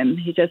fit him.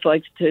 He just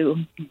likes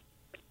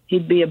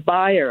he'd be a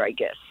buyer, I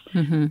guess,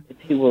 if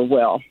he were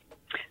well.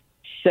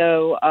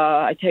 So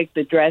I take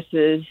the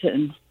dresses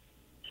and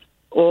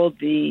all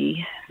the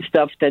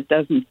stuff that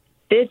doesn't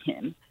fit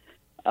him,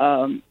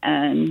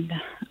 and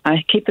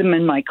I keep them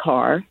in my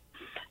car.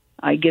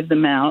 I give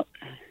them out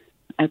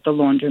at the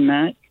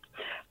laundromat,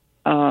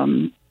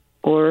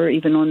 or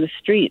even on the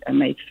street. I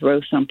may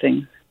throw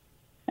something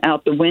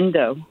out the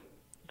window,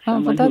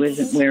 someone who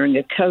isn't wearing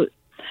a coat.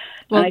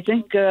 Well, and I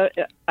think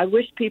I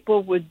wish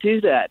people would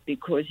do that,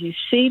 because you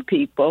see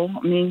people.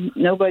 I mean,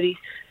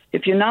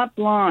 if you're not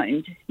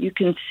blind, you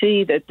can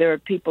see that there are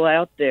people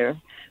out there,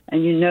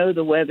 and you know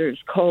the weather is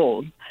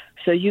cold,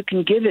 so you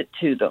can give it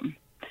to them.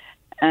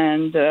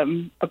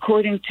 And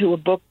according to a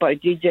book by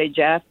D.J.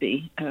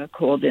 Jaffe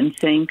called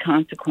Insane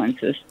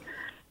Consequences,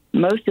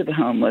 most of the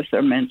homeless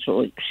are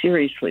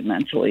seriously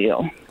mentally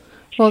ill.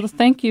 Well,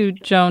 thank you,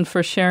 Joan,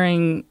 for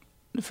sharing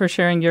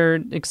your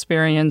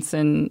experience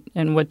and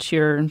what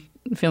you're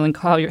feeling,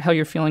 how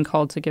you're feeling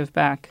called to give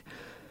back.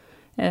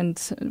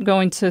 And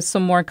going to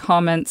some more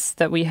comments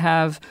that we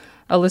have.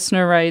 A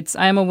listener writes,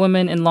 I am a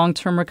woman in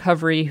long-term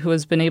recovery who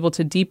has been able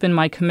to deepen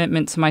my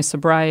commitment to my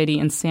sobriety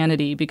and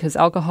sanity because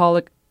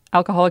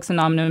Alcoholics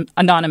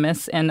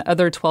Anonymous and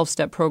other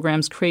 12-step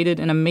programs created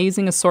an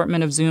amazing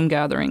assortment of Zoom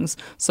gatherings.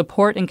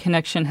 Support and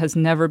connection has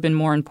never been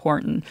more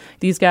important.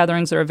 These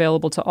gatherings are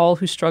available to all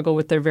who struggle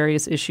with their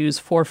various issues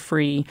for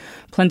free.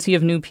 Plenty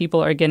of new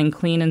people are getting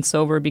clean and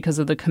sober because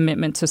of the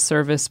commitment to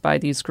service by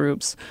these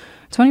groups.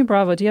 Tony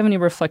Bravo, do you have any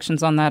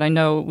reflections on that? I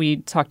know we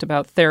talked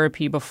about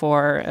therapy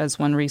before as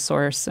one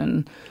resource,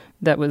 and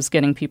that was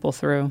getting people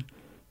through.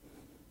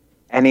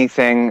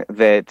 Anything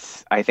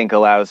that I think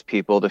allows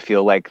people to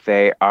feel like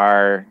they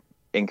are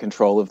in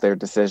control of their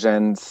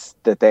decisions,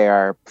 that they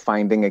are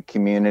finding a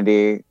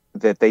community,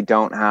 that they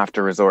don't have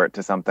to resort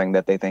to something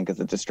that they think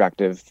is a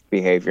destructive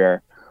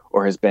behavior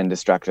or has been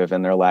destructive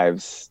in their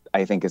lives,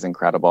 I think is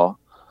incredible.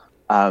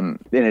 In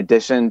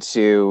addition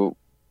to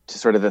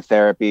sort of the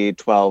therapy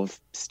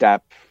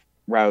 12-step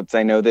routes,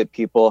 I know that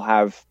people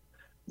have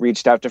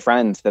reached out to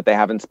friends that they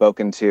haven't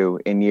spoken to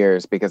in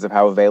years because of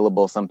how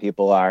available some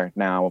people are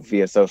now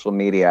via social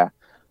media.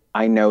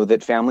 I know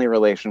that family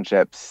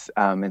relationships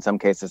in some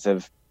cases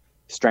have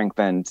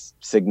strengthened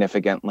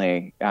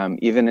significantly,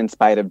 even in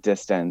spite of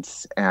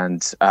distance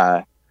and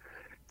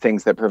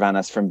things that prevent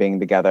us from being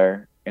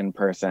together in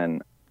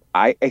person.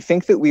 I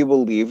think that we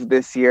will leave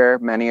this year,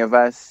 many of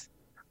us,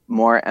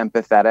 more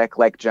empathetic,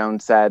 like Joan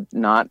said,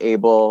 not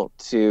able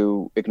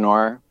to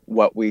ignore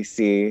what we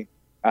see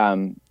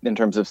in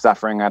terms of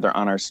suffering either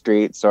on our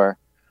streets or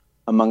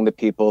among the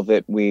people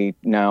that we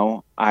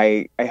know.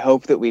 I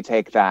hope that we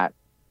take that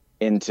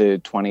into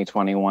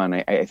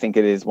 2021. I think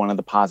it is one of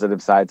the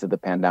positive sides of the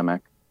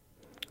pandemic.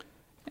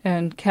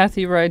 And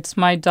Kathy writes,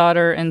 my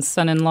daughter and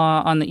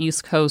son-in-law on the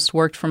East Coast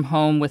worked from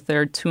home with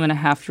their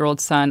 2.5-year-old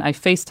son. I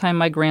FaceTime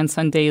my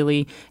grandson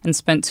daily and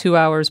spent 2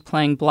 hours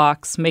playing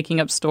blocks, making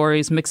up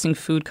stories, mixing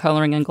food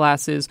coloring in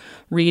glasses,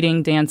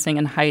 reading, dancing,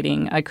 and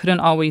hiding. I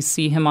couldn't always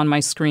see him on my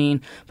screen,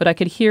 but I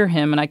could hear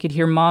him, and I could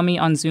hear Mommy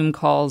on Zoom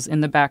calls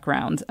in the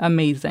background.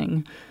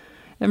 Amazing.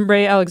 And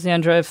Ray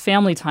Alexandra,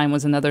 family time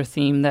was another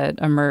theme that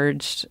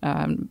emerged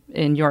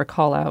in your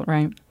call-out,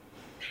 right?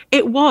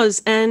 It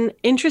was, and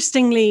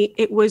interestingly,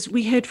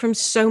 we heard from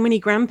so many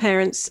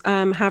grandparents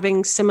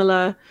having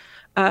similar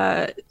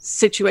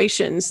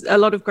situations. A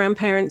lot of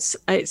grandparents,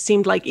 it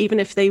seemed like even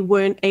if they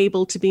weren't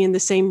able to be in the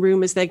same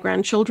room as their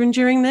grandchildren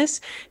during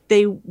this,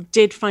 they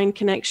did find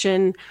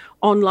connection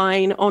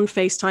online, on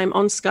FaceTime,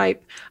 on Skype,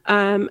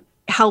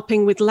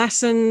 helping with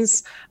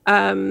lessons,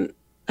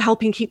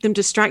 helping keep them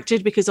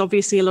distracted because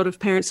obviously a lot of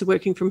parents are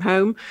working from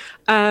home.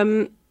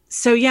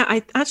 So, yeah,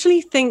 I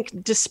actually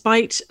think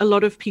despite a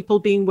lot of people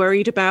being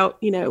worried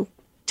about,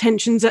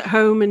 tensions at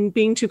home and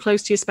being too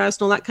close to your spouse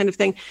and all that kind of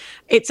thing,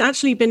 it's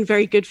actually been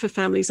very good for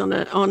families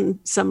on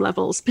some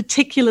levels,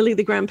 particularly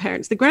the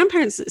grandparents. The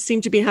grandparents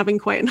seem to be having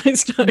quite a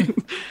nice time.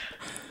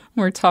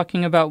 We're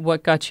talking about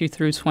what got you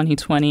through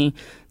 2020.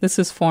 This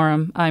is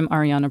Forum. I'm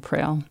Ariana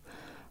Prale.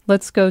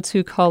 Let's go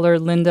to caller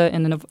Linda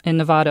in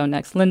Novato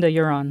next. Linda,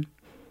 you're on.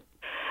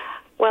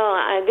 Well,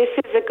 this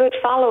is a good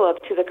follow-up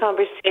to the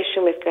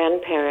conversation with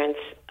grandparents.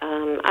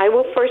 I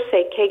will first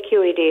say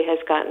KQED has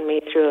gotten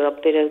me through a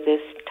bit of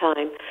this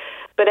time.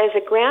 But as a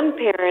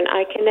grandparent,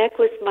 I connect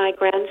with my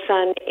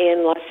grandson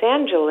in Los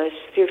Angeles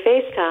through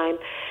FaceTime,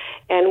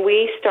 and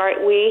we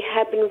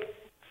have been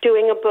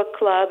doing a book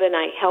club, and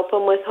I help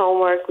him with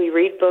homework. We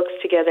read books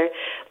together.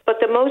 But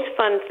the most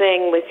fun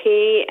thing with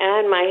he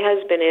and my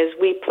husband is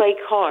we play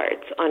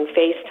cards on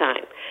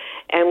FaceTime,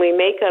 and we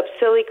make up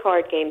silly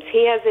card games.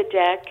 He has a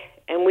deck,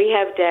 and we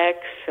have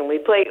decks, and we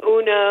play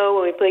Uno,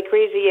 and we play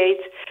Crazy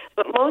Eights,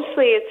 but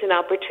mostly it's an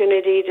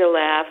opportunity to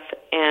laugh.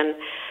 And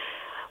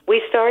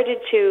we started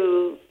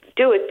to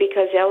do it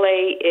because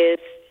LA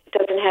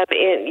doesn't have,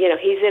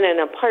 he's in an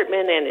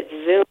apartment and it's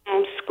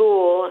Zoom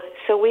school.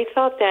 So we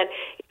thought that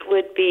if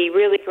would be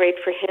really great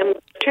for him.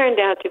 It turned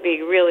out to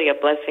be really a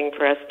blessing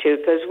for us, too,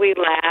 because we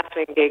laugh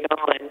and giggle,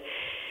 and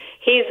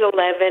he's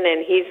 11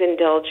 and he's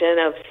indulgent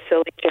of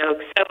silly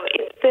jokes. So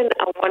it's been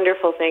a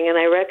wonderful thing, and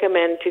I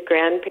recommend to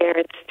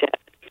grandparents to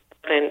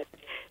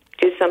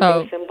do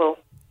something simple.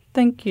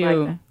 Thank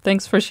you.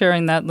 Thanks for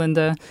sharing that,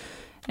 Linda.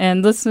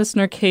 And this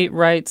listener, Kate,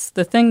 writes,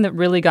 the thing that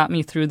really got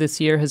me through this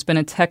year has been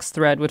a text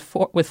thread with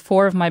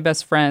four of my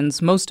best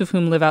friends, most of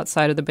whom live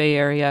outside of the Bay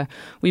Area.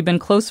 We've been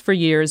close for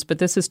years, but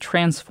this has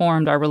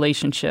transformed our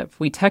relationship.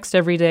 We text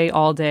every day,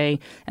 all day,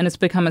 and it's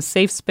become a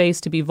safe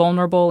space to be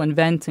vulnerable and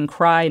vent and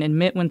cry and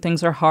admit when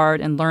things are hard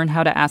and learn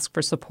how to ask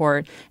for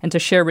support and to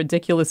share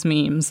ridiculous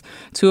memes.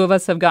 2 of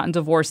us have gotten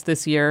divorced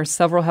this year.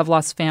 Several have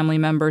lost family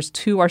members.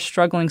 2 are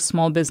struggling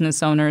small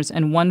business owners,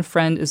 and 1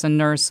 friend is a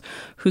nurse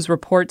whose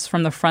reports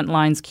from the front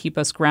lines keep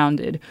us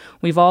grounded.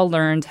 We've all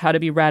learned how to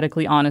be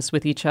radically honest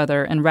with each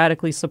other and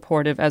radically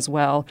supportive as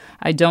well.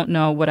 I don't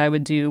know what I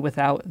would do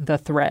without the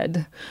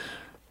thread.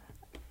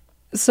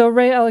 So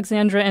Ray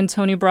Alexandra and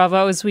Tony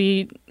Bravo, as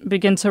we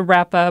begin to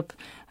wrap up,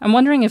 I'm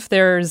wondering if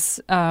there's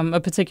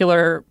a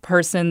particular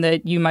person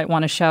that you might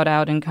want to shout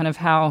out and kind of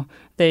how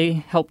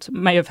they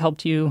might have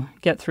helped you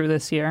get through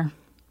this year.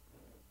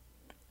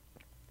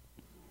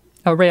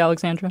 Oh, Ray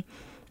Alexandra.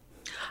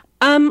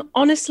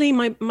 Honestly,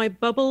 my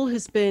bubble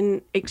has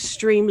been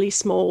extremely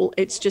small.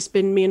 It's just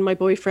been me and my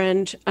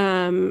boyfriend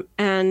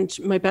and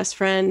my best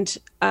friend.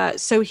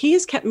 So he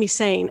has kept me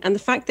sane. And the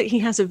fact that he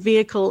has a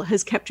vehicle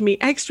has kept me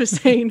extra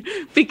sane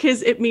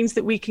because it means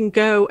that we can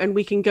go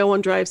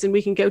on drives and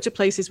we can go to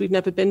places we've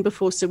never been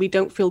before. So we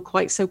don't feel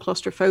quite so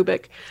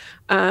claustrophobic.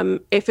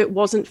 If it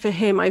wasn't for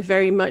him, I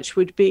very much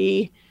would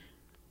be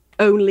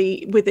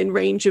only within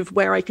range of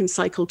where I can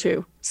cycle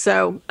to.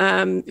 So,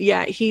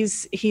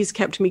 he's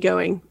kept me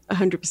going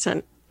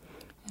 100%.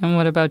 And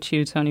what about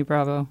you, Tony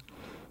Bravo?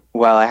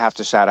 Well, I have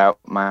to shout out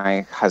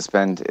my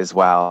husband as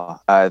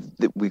well.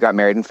 We got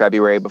married in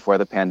February before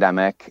the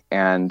pandemic,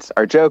 and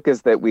our joke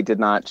is that we did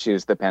not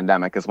choose the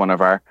pandemic as one of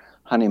our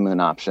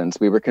honeymoon options.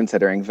 We were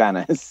considering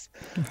Venice.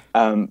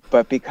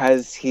 But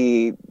because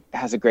he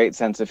has a great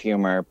sense of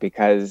humor,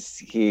 because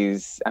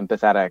he's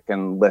empathetic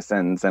and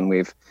listens, and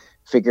we've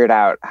figured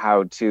out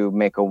how to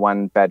make a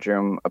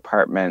 1-bedroom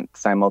apartment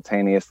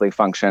simultaneously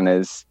function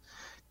as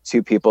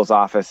 2 people's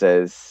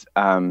offices.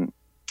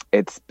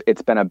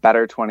 It's been a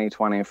better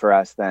 2020 for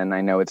us than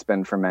I know it's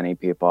been for many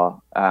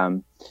people.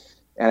 And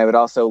I would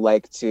also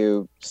like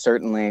to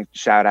certainly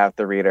shout out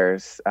the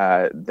readers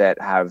that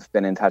have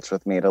been in touch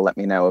with me to let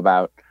me know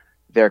about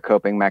their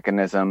coping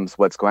mechanisms,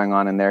 what's going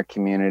on in their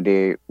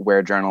community,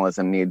 where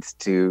journalism needs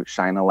to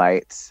shine a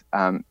light.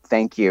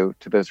 Thank you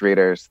to those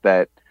readers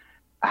that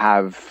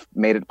have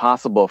made it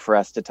possible for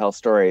us to tell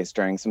stories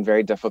during some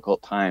very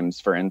difficult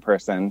times for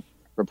in-person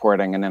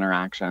reporting and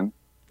interaction.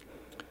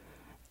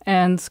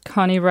 And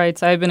Connie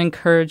writes, I've been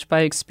encouraged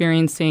by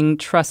experiencing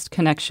trust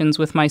connections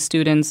with my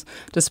students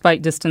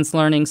despite distance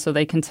learning so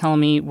they can tell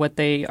me what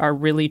they are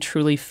really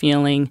truly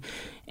feeling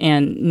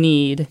and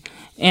need.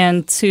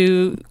 And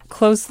to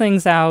close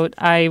things out,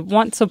 I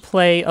want to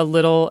play a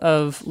little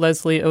of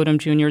Leslie Odom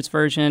Jr.'s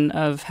version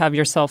of Have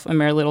Yourself a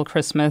Merry Little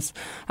Christmas.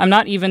 I'm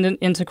not even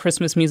into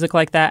Christmas music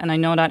like that, and I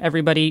know not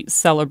everybody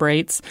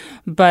celebrates,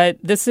 but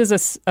this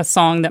is a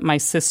song that my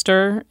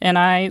sister and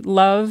I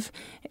love,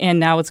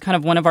 and now it's kind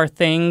of one of our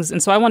things.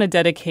 And so I want to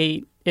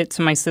dedicate it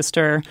to my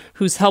sister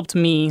who's helped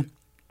me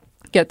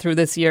get through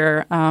this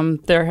year.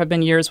 There have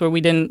been years where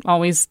we didn't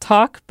always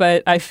talk,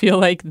 but I feel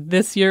like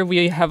this year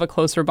we have a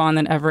closer bond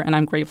than ever, and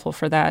I'm grateful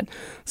for that.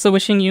 So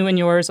wishing you and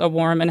yours a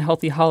warm and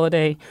healthy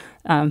holiday.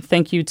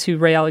 Thank you to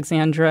Ray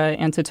Alexandra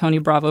and to Tony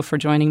Bravo for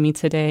joining me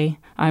today.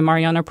 I'm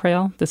Ariana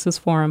Prale. This is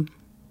Forum.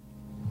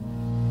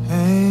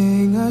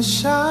 Hang a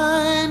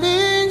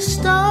shining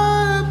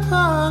star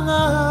upon the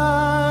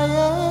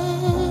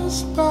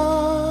highest bough.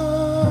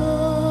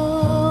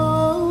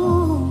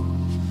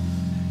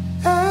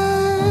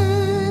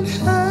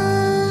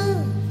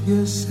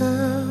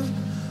 Yourself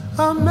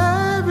a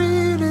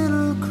merry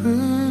little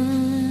Christmas.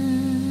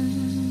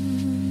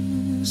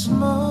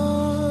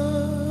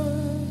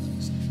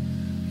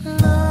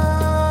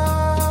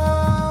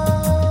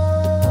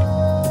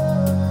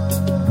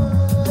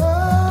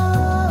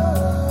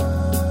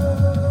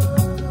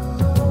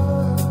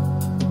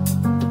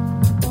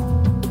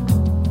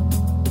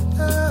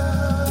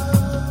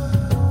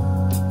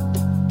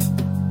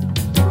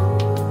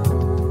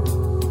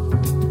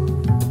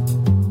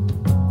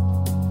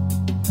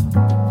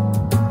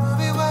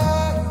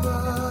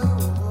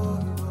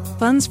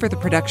 Funds for the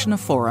production of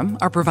Forum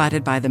are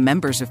provided by the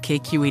members of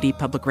KQED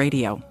Public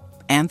Radio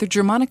and the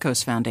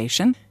Germanicos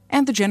Foundation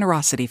and the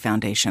Generosity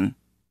Foundation.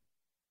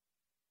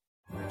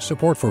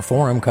 Support for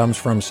Forum comes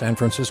from San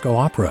Francisco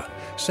Opera.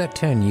 Set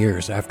 10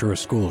 years after a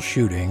school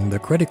shooting, the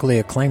critically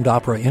acclaimed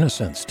opera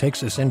Innocence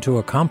takes us into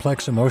a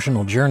complex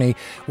emotional journey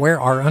where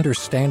our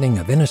understanding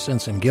of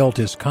innocence and guilt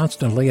is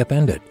constantly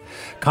upended.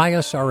 Kaya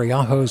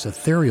Sariaho's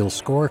ethereal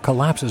score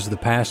collapses the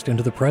past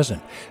into the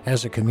present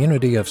as a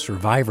community of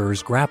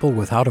survivors grapple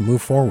with how to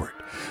move forward.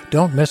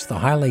 Don't miss the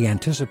highly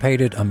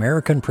anticipated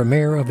American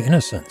premiere of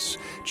Innocence,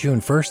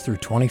 June 1st through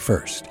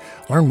 21st.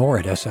 Learn more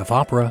at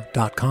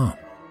sfopera.com.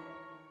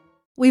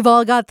 We've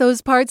all got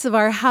those parts of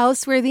our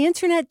house where the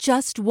internet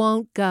just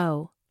won't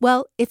go.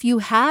 Well, if you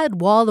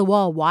had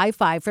wall-to-wall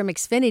Wi-Fi from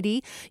Xfinity,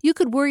 you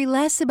could worry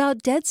less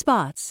about dead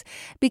spots.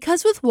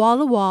 Because with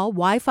wall-to-wall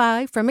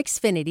Wi-Fi from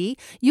Xfinity,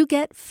 you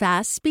get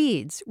fast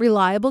speeds,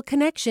 reliable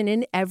connection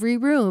in every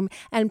room,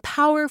 and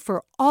power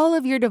for all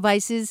of your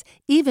devices,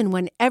 even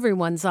when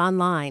everyone's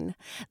online.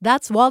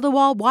 That's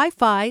wall-to-wall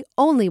Wi-Fi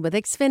only with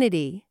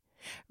Xfinity.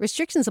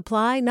 Restrictions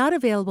apply, not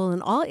available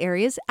in all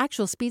areas.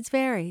 Actual speeds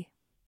vary.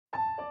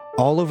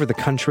 All over the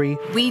country,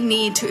 we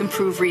need to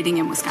improve reading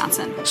in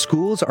Wisconsin.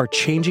 Schools are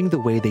changing the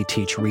way they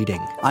teach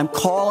reading. I'm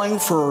calling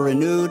for a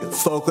renewed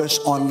focus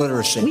on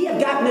literacy. We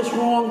have gotten this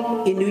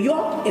wrong in New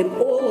York and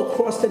all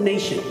across the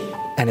nation.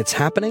 And it's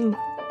happening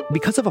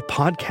because of a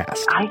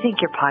podcast. I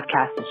think your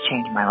podcast has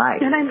changed my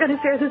life. And I'm going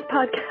to share this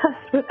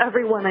podcast with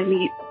everyone I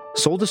meet.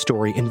 Sold a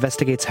Story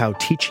investigates how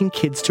teaching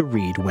kids to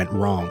read went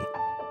wrong.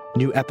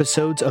 New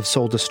episodes of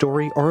Sold a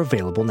Story are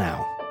available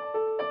now.